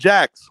 we went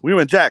Jacks. We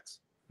went Jacks.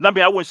 And I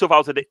mean, I wasn't sure if I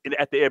was at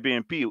the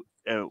Airbnb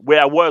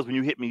where I was when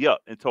you hit me up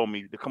and told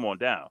me to come on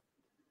down.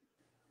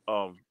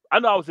 I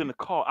know I was in the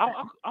car.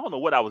 I don't know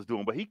what I was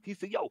doing, but he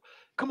said, "Yo,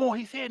 come on,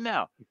 he's here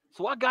now."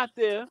 So I got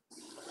there.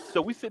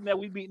 So we sitting there,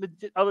 we meeting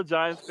the other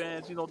Giants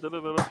fans, da, da, da,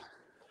 da.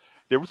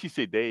 Then Richie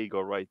said, "There you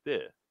go, right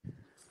there."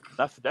 And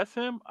I said, "That's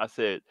him." I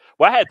said,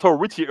 "Well, I had told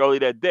Richie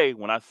earlier that day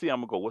when I see him, I'm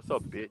gonna go, 'What's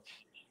up, bitch?'"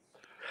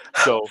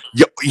 So,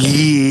 Yo,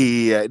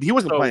 yeah, he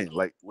wasn't so playing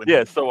like when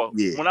yeah. So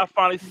yeah. when I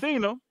finally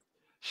seen him,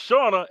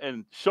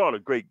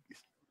 Shauna, great.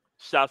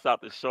 Shouts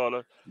out to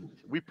Shauna.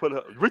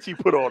 Richie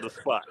put her on the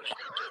spot.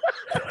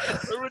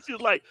 And Richie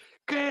was like,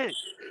 "Good,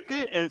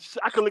 good," and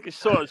I could look at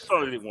Shauna.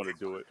 Shauna didn't want to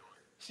do it.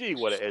 She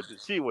would have.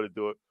 She would have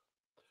do it.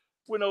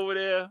 Went over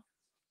there.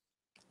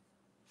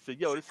 Said,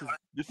 "Yo,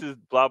 this is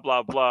blah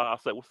blah blah." I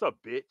said, "What's up,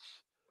 bitch?"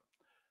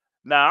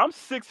 Now I'm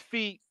 6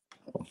 feet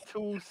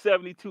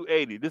 270,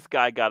 280. This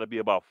guy got to be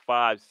about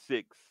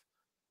 5'6",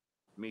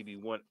 maybe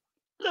one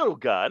little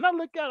guy. And I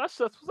looked at him, I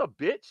said, "What's up,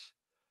 bitch?"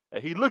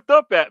 And he looked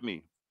up at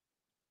me.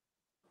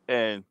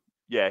 and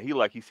yeah,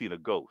 he seen a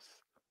ghost.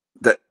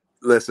 That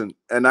listen,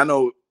 and I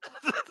know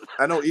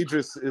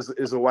Idris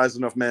is a wise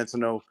enough man to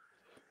know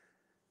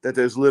that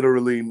there's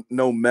literally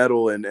no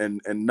metal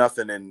and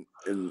nothing in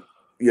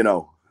you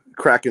know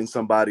cracking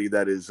somebody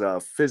that is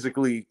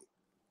physically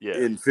Yeah,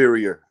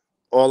 inferior.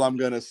 All I'm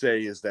gonna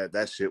say is that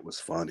that shit was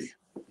funny.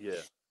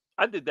 yeah.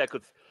 I did that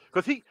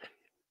because he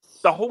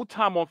the whole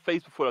time on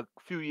Facebook for a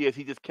few years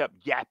he just kept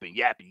yapping,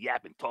 yapping,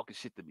 yapping, talking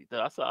shit to me. So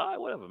I said, all right,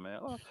 whatever, man.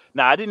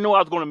 Now I didn't know I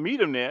was going to meet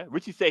him there.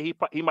 Richie said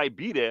he might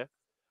be there,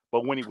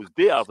 but when he was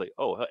there, I was like,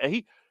 oh,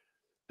 and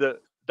the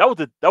that was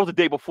the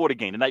day before the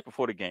game, the night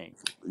before the game.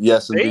 The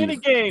Yes, day in indeed.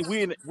 the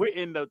game, we're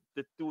in the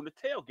doing the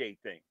tailgate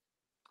thing,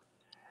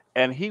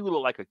 and he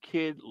looked like a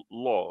kid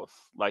lost,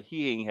 like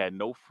he ain't had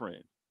no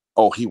friend.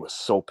 Oh, he was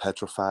so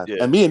petrified,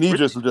 Yeah, and me and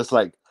Idris Richie were just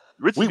like,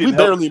 Richie we didn't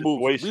help barely the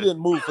moved. We situation. didn't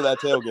move for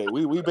that tailgate.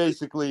 We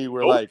basically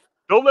were Don't like,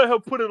 don't let her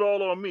put it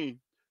all on me.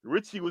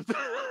 Richie was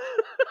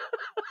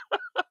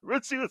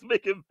Richie was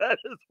making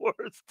matters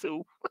worse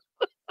too.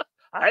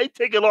 I ain't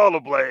taking all the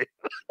blame.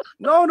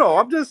 no, no.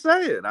 I'm just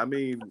saying. I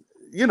mean,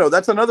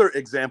 that's another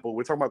example.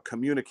 We're talking about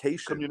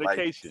communication. Like,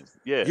 Communication,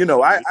 yeah,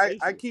 I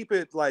communication, keep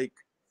it like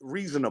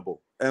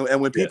reasonable, and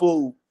when yeah,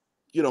 people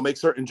make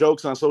certain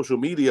jokes on social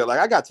media, like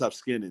I got tough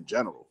skin in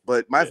general,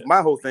 but my yeah,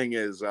 my whole thing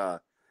is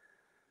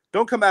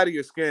don't come out of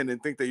your skin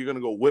and think that you're gonna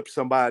go whip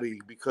somebody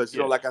because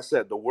yeah. like I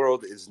said, the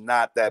world is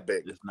not that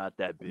big, It's not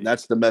that and big.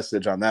 that's the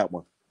message on that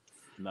one.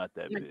 Not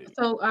that big.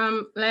 So,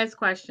 last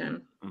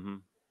question. Hmm.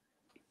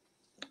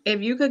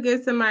 If you could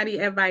give somebody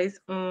advice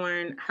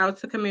on how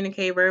to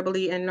communicate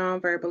verbally and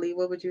non-verbally,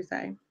 what would you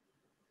say?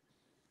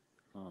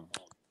 Hmm.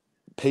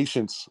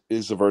 Patience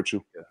is a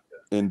virtue. Yeah.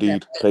 Yeah.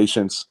 Indeed,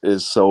 patience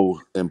is so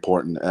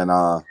important, and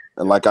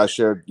like I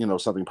shared,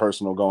 something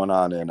personal going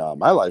on in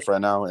my life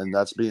right now, and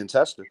that's being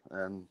tested.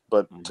 And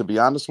but to Hmm. be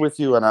honest with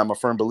you, and I'm a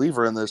firm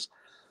believer in this,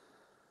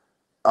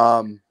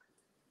 um,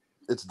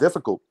 it's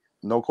difficult,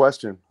 no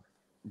question.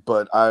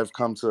 But I've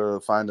come to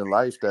find in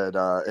life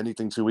that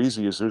anything too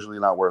easy is usually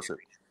not worth it.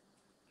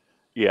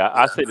 Yeah,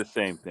 I say the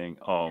same thing.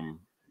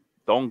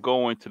 Don't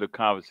go into the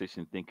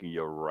conversation thinking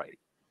you're right.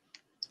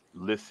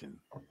 Listen,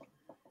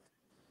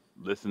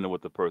 listen to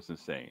what the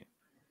person's saying.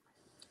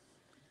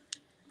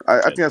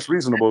 I think And that's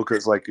reasonable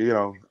because, like,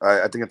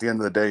 I think at the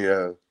end of the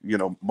day,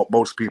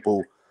 most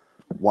people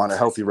want a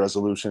healthy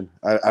resolution.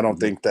 I don't mhm,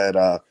 think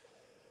that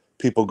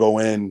people go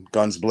in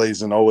guns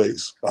blazing,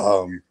 always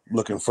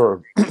looking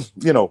for,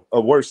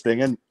 a worse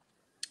thing. And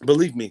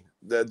believe me,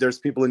 there's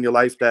people in your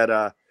life that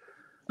are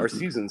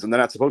seasons, and they're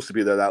not supposed to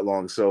be there that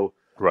long. So,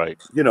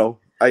 right.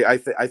 I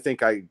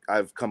think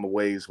I've come a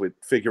ways with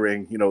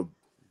figuring,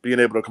 being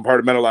able to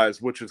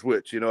compartmentalize which is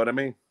which. You know what I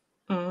mean?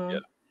 Yeah. Mhm.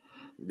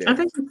 Yeah.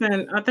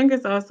 I think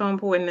it's also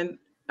important, and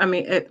I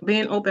mean,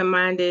 being open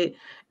minded,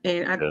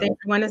 and I Yeah. think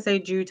I want to say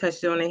Drew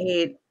touched on the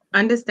head,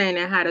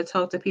 understanding how to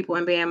talk to people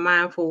and being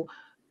mindful,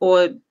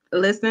 or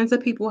listening to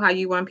people how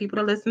you want people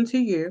to listen to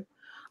you.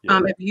 Yeah.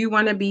 If you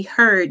want to be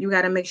heard, you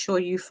got to make sure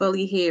you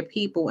fully hear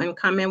people and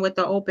come in with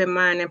an open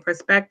mind and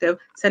perspective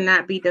to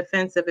not be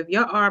defensive. If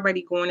you're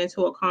already going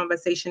into a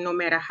conversation, no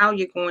matter how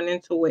you're going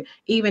into it,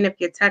 even if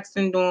you're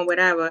texting, doing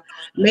whatever,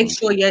 make Hmm.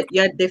 sure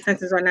your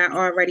defenses are not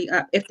already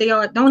up. If they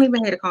are, don't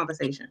even hear the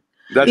conversation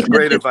That's Yeah. because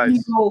great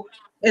advice.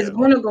 it's Yeah.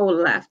 going to go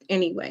left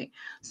anyway.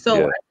 So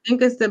Yeah. I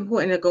think it's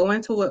important to go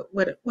into it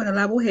with a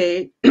level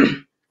head,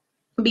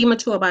 be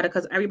mature about it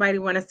because everybody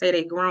want to say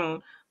they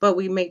grown, but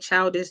we make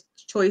childish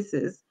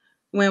choices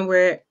when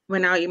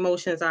our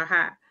emotions are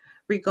high,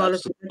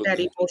 regardless of what that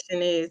Absolutely.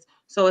 emotion is.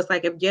 So it's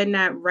like if you're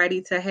not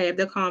ready to have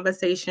the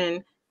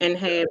conversation and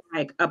have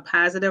like a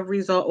positive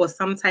result or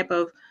some type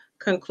of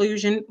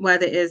conclusion,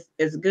 whether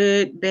it's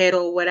good, bad,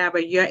 or whatever,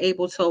 you're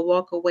able to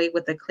walk away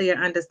with a clear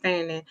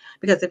understanding.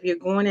 Because if you're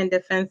going in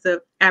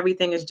defensive,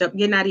 everything is just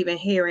you're not even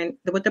hearing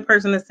what the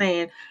person is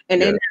saying,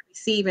 and they're Yeah. not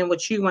receiving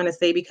what you want to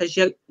say because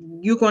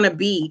you're gonna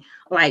be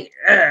like,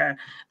 "Ugh,"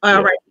 all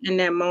Yeah. right, in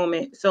that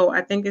moment. So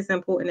I think it's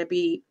important to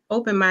be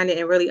open minded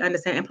and really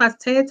understand. And plus,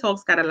 TED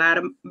Talks got a lot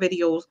of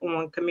videos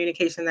on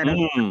communication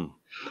Mm.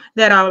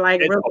 that are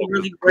like That really talk is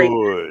really great.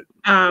 good.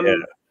 Yeah.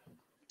 Um,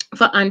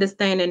 for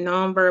understanding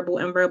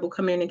nonverbal and verbal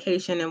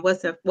communication and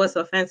what's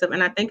offensive.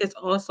 And I think it's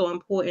also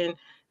important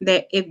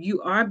that if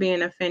you are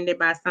being offended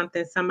by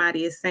something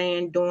somebody is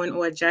saying, doing,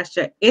 or a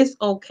gesture, it's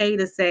okay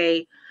to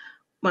say,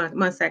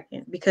 one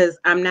second, because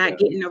I'm not Yeah.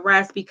 getting the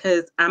rest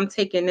because I'm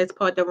taking this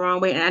part the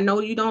wrong way. And I know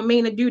you don't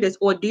mean to do this,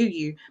 or do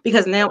you?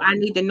 Because now I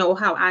need to know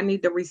how I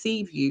need to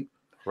receive you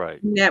Right.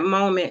 in that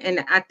moment.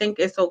 And I think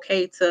it's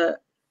okay to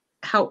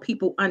help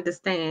people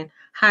understand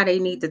how they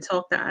need to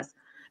talk to us.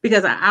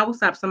 Because I will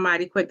stop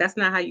somebody quick. That's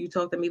not how you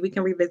talk to me. We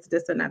can revisit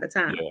this another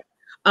time. Yeah.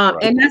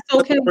 Right. And that's The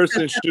okay other because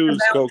person's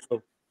shoes,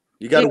 Coco.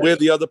 You got yeah, to wear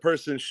the other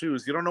person's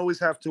shoes. You don't always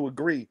have to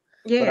agree,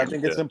 but I yeah.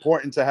 think Yeah. it's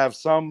important to have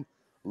some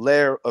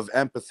layer of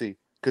empathy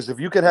because if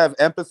you could Yeah. have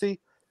empathy,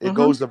 it Hmm.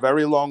 goes a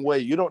very long way.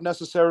 You don't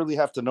necessarily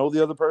have to know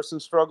the other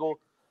person's struggle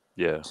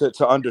Yeah.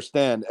 to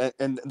understand,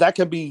 and that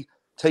can be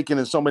taken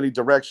in so many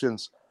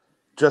directions.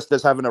 Just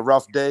as having a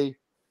rough day,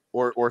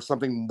 or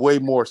something way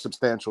more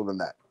substantial than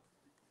that.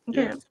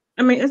 Yeah. Yeah.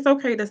 I mean, it's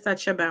okay to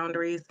set your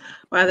boundaries,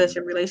 whether it's Mhm.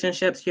 your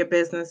relationships, your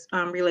business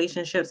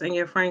relationships, and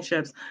your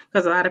friendships.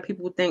 Because a lot of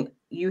people think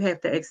you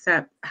have to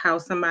accept how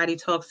somebody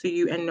talks to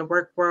you in the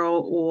work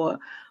world or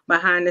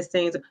behind the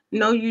scenes.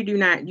 No, you do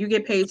not. You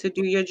get paid to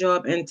do your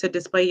job and to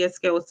display your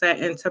skill set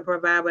and to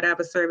provide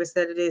whatever service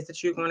that it is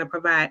that you're going to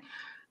provide.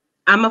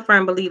 I'm a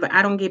firm believer.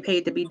 I don't get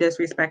paid to be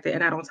disrespected,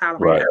 and I don't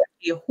tolerate it. I Right.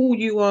 don't care who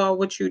you are,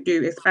 what you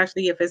do,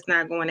 especially if it's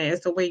not going there.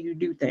 It's the way you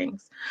do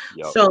things.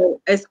 Yep.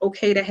 So it's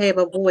okay to have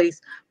a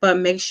voice, but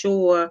make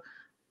sure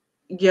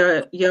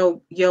your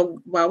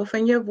well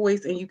within your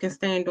voice, and you can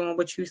stand on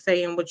what you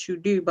say and what you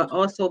do, but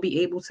also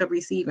be able to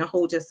receive and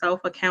hold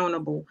yourself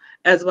accountable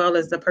as well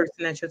as the person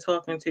that you're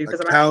talking to. Because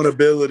a lot of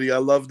Accountability. I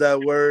love that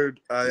word.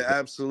 I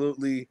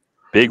absolutely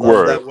Big love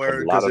word, that but a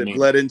word lot because of it meaning.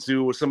 bled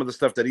into some of the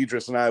stuff that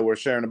Idris and I were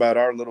sharing about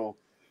our little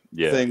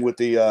Yeah. thing with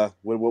the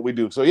with what we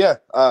do. So yeah,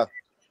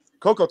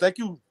 Coco, thank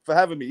you for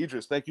having me.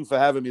 Idris, thank you for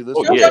having me. This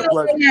Oh don't was go a yeah.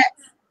 pleasure. nowhere yet,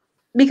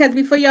 because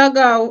before y'all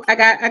go, I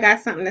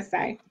got something to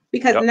say.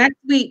 Because Yep. next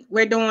week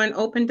we're doing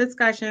open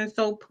discussion.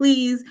 So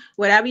please,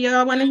 whatever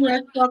y'all want to hear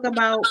us talk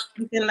about,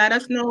 you can let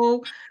us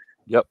know.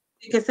 Yep.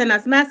 You can send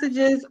us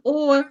messages,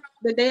 or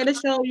the day of the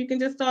show, you can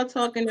just start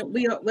talking.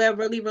 We're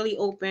really, really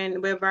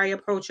open. We're very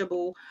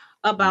approachable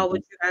about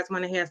what Mhm. you guys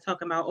want to hear us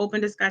talking about.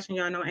 Open discussion,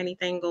 y'all know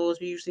anything goes.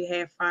 We usually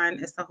have fun.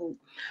 It's a hoop.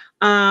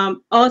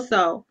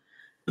 Also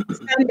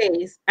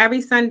Sundays,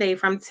 every Sunday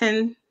from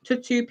 10 to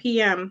 2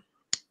 p.m.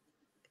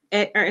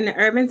 In the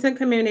Irvington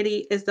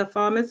community is the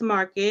farmers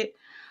market,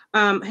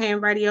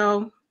 hand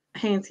radio,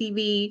 hand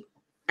TV.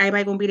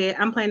 Everybody gonna be there.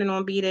 I'm planning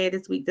on be there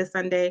this week, this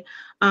Sunday.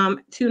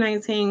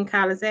 219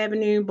 Collins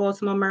Avenue,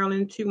 Baltimore,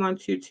 Maryland,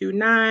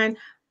 21229.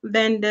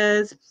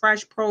 Vendors,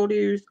 fresh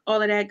produce,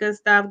 all of that good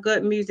stuff,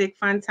 good music,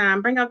 fun time.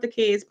 Bring out the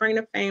kids, bring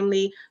the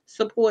family,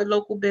 support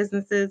local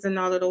businesses and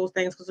all of those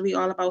things, because we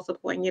all about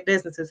supporting your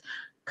businesses.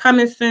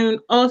 Coming soon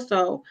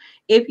also,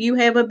 if you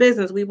have a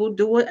business, we will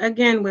do it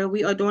again where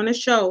we are doing a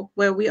show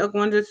where we are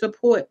going to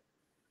support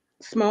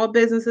small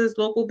businesses,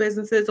 local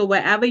businesses, or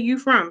wherever you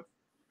from.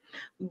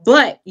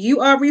 But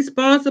you are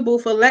responsible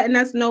for letting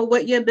us know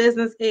what your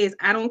business is.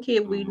 I don't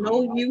care if we Mhm.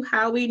 know you,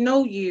 how we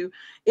know you.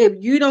 If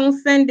you don't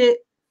send it,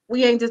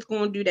 we ain't just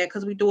going to do that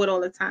because we do it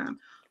all the time.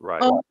 Right.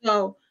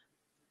 Also,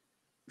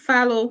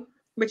 follow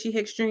Richie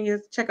Hicks Jr.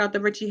 Check out the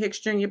Richie Hicks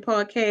Jr.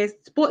 podcast,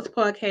 sports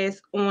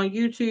podcast on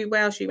YouTube.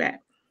 Where else you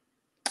at?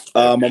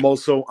 Yep. I'm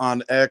also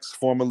on X,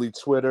 formerly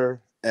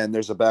Twitter, and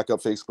there's a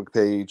backup Facebook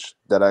page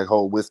that I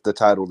hold with the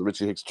title, the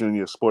Richie Hicks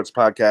Jr. Sports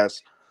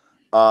Podcast.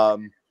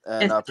 And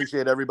And I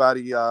appreciate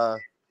everybody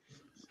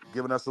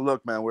giving us a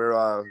look, man.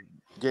 We're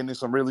gaining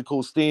some really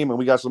cool steam, and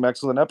we got some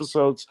excellent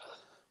episodes.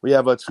 We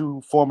have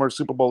two former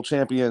Super Bowl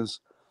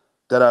champions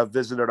that have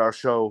visited our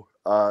show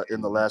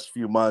in the Mhm. last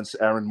few months.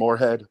 Aaron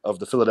Moorhead of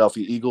the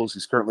Philadelphia Eagles.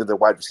 He's currently their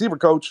wide receiver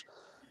coach,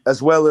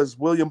 as well as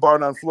William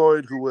Barnon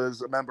Floyd, who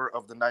was a member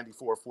of the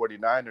 94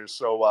 49ers.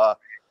 So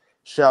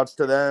shouts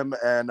to them.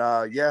 And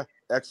yeah,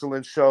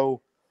 excellent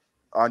show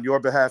on your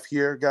behalf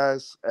here,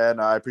 guys. And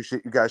I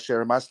appreciate you guys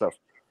sharing my stuff.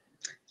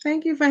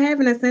 thank you for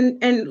having us.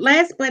 And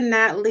last but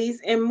not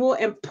least, and more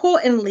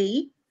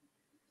importantly,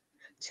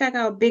 check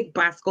out Big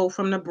Bosco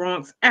from the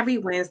Bronx every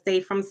Wednesday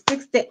from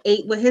 6 to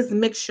 8 with his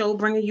mix show,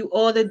 bringing you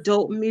all the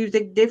dope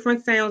music,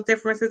 different sounds,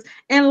 differences,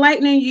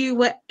 enlightening you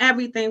with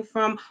everything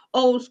from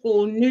old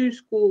school, new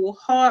school,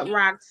 hard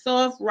rock,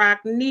 soft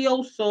rock,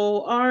 neo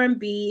soul,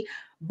 R&B,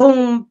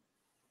 boom,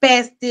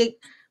 bastic,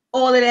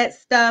 all of that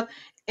stuff.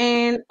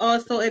 And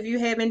also, if you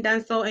haven't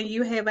done so and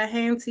you have a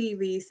hand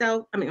TV,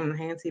 on a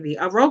hand TV,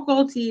 a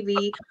Roku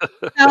TV,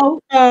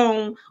 cell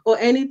phone, or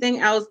anything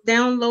else,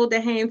 download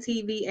the Hand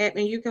TV app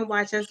and you can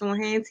watch us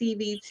on Hand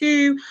TV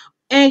too.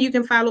 And you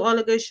can follow all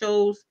the good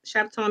shows.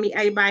 Chef Tommy,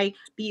 everybody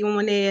be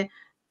on there.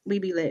 We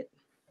be lit.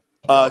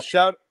 Yep.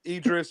 Shout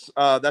Idris.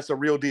 That's a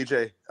real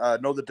DJ.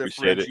 Know the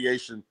Appreciate it.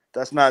 differentiation.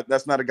 That's not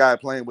a guy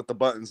playing with the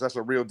buttons. That's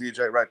a real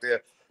DJ right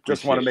there.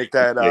 Just want to Appreciate it. make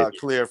that Appreciate it.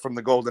 clear from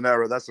the golden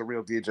era. That's a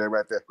real DJ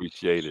right there.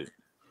 Appreciate it.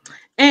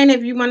 And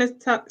if you want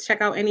to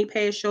check out any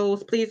past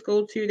shows, please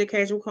go to the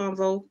Casual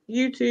Convo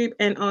YouTube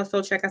and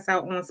also check us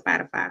out on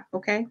Spotify.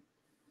 Okay.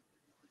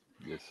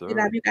 Yes, We love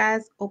sir. you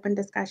guys. Open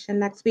discussion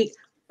next week.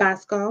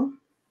 Bosco.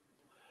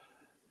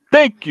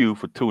 Thank you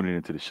for tuning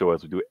into the show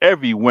as we do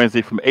every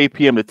Wednesday from 8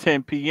 p.m. to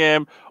 10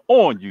 p.m.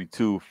 on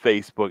YouTube,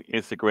 Facebook,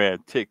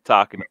 Instagram,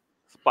 TikTok, and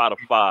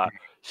Spotify.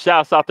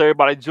 Shouts out to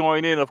everybody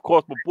joining in. Of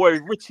course, my boy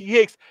Richie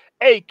Hicks,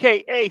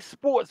 aka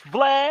Sports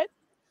Vlad.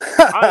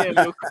 I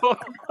am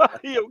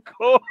your your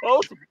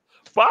co-host,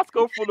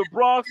 Bosco from the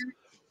Bronx.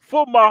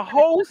 For my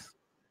host,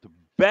 the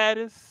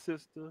baddest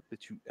sister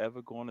that you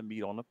ever gonna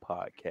meet on the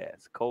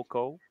podcast,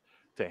 Coco.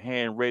 To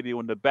hand radio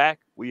in the back.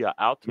 We are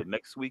out till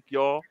next week,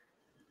 y'all.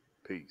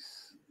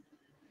 Peace.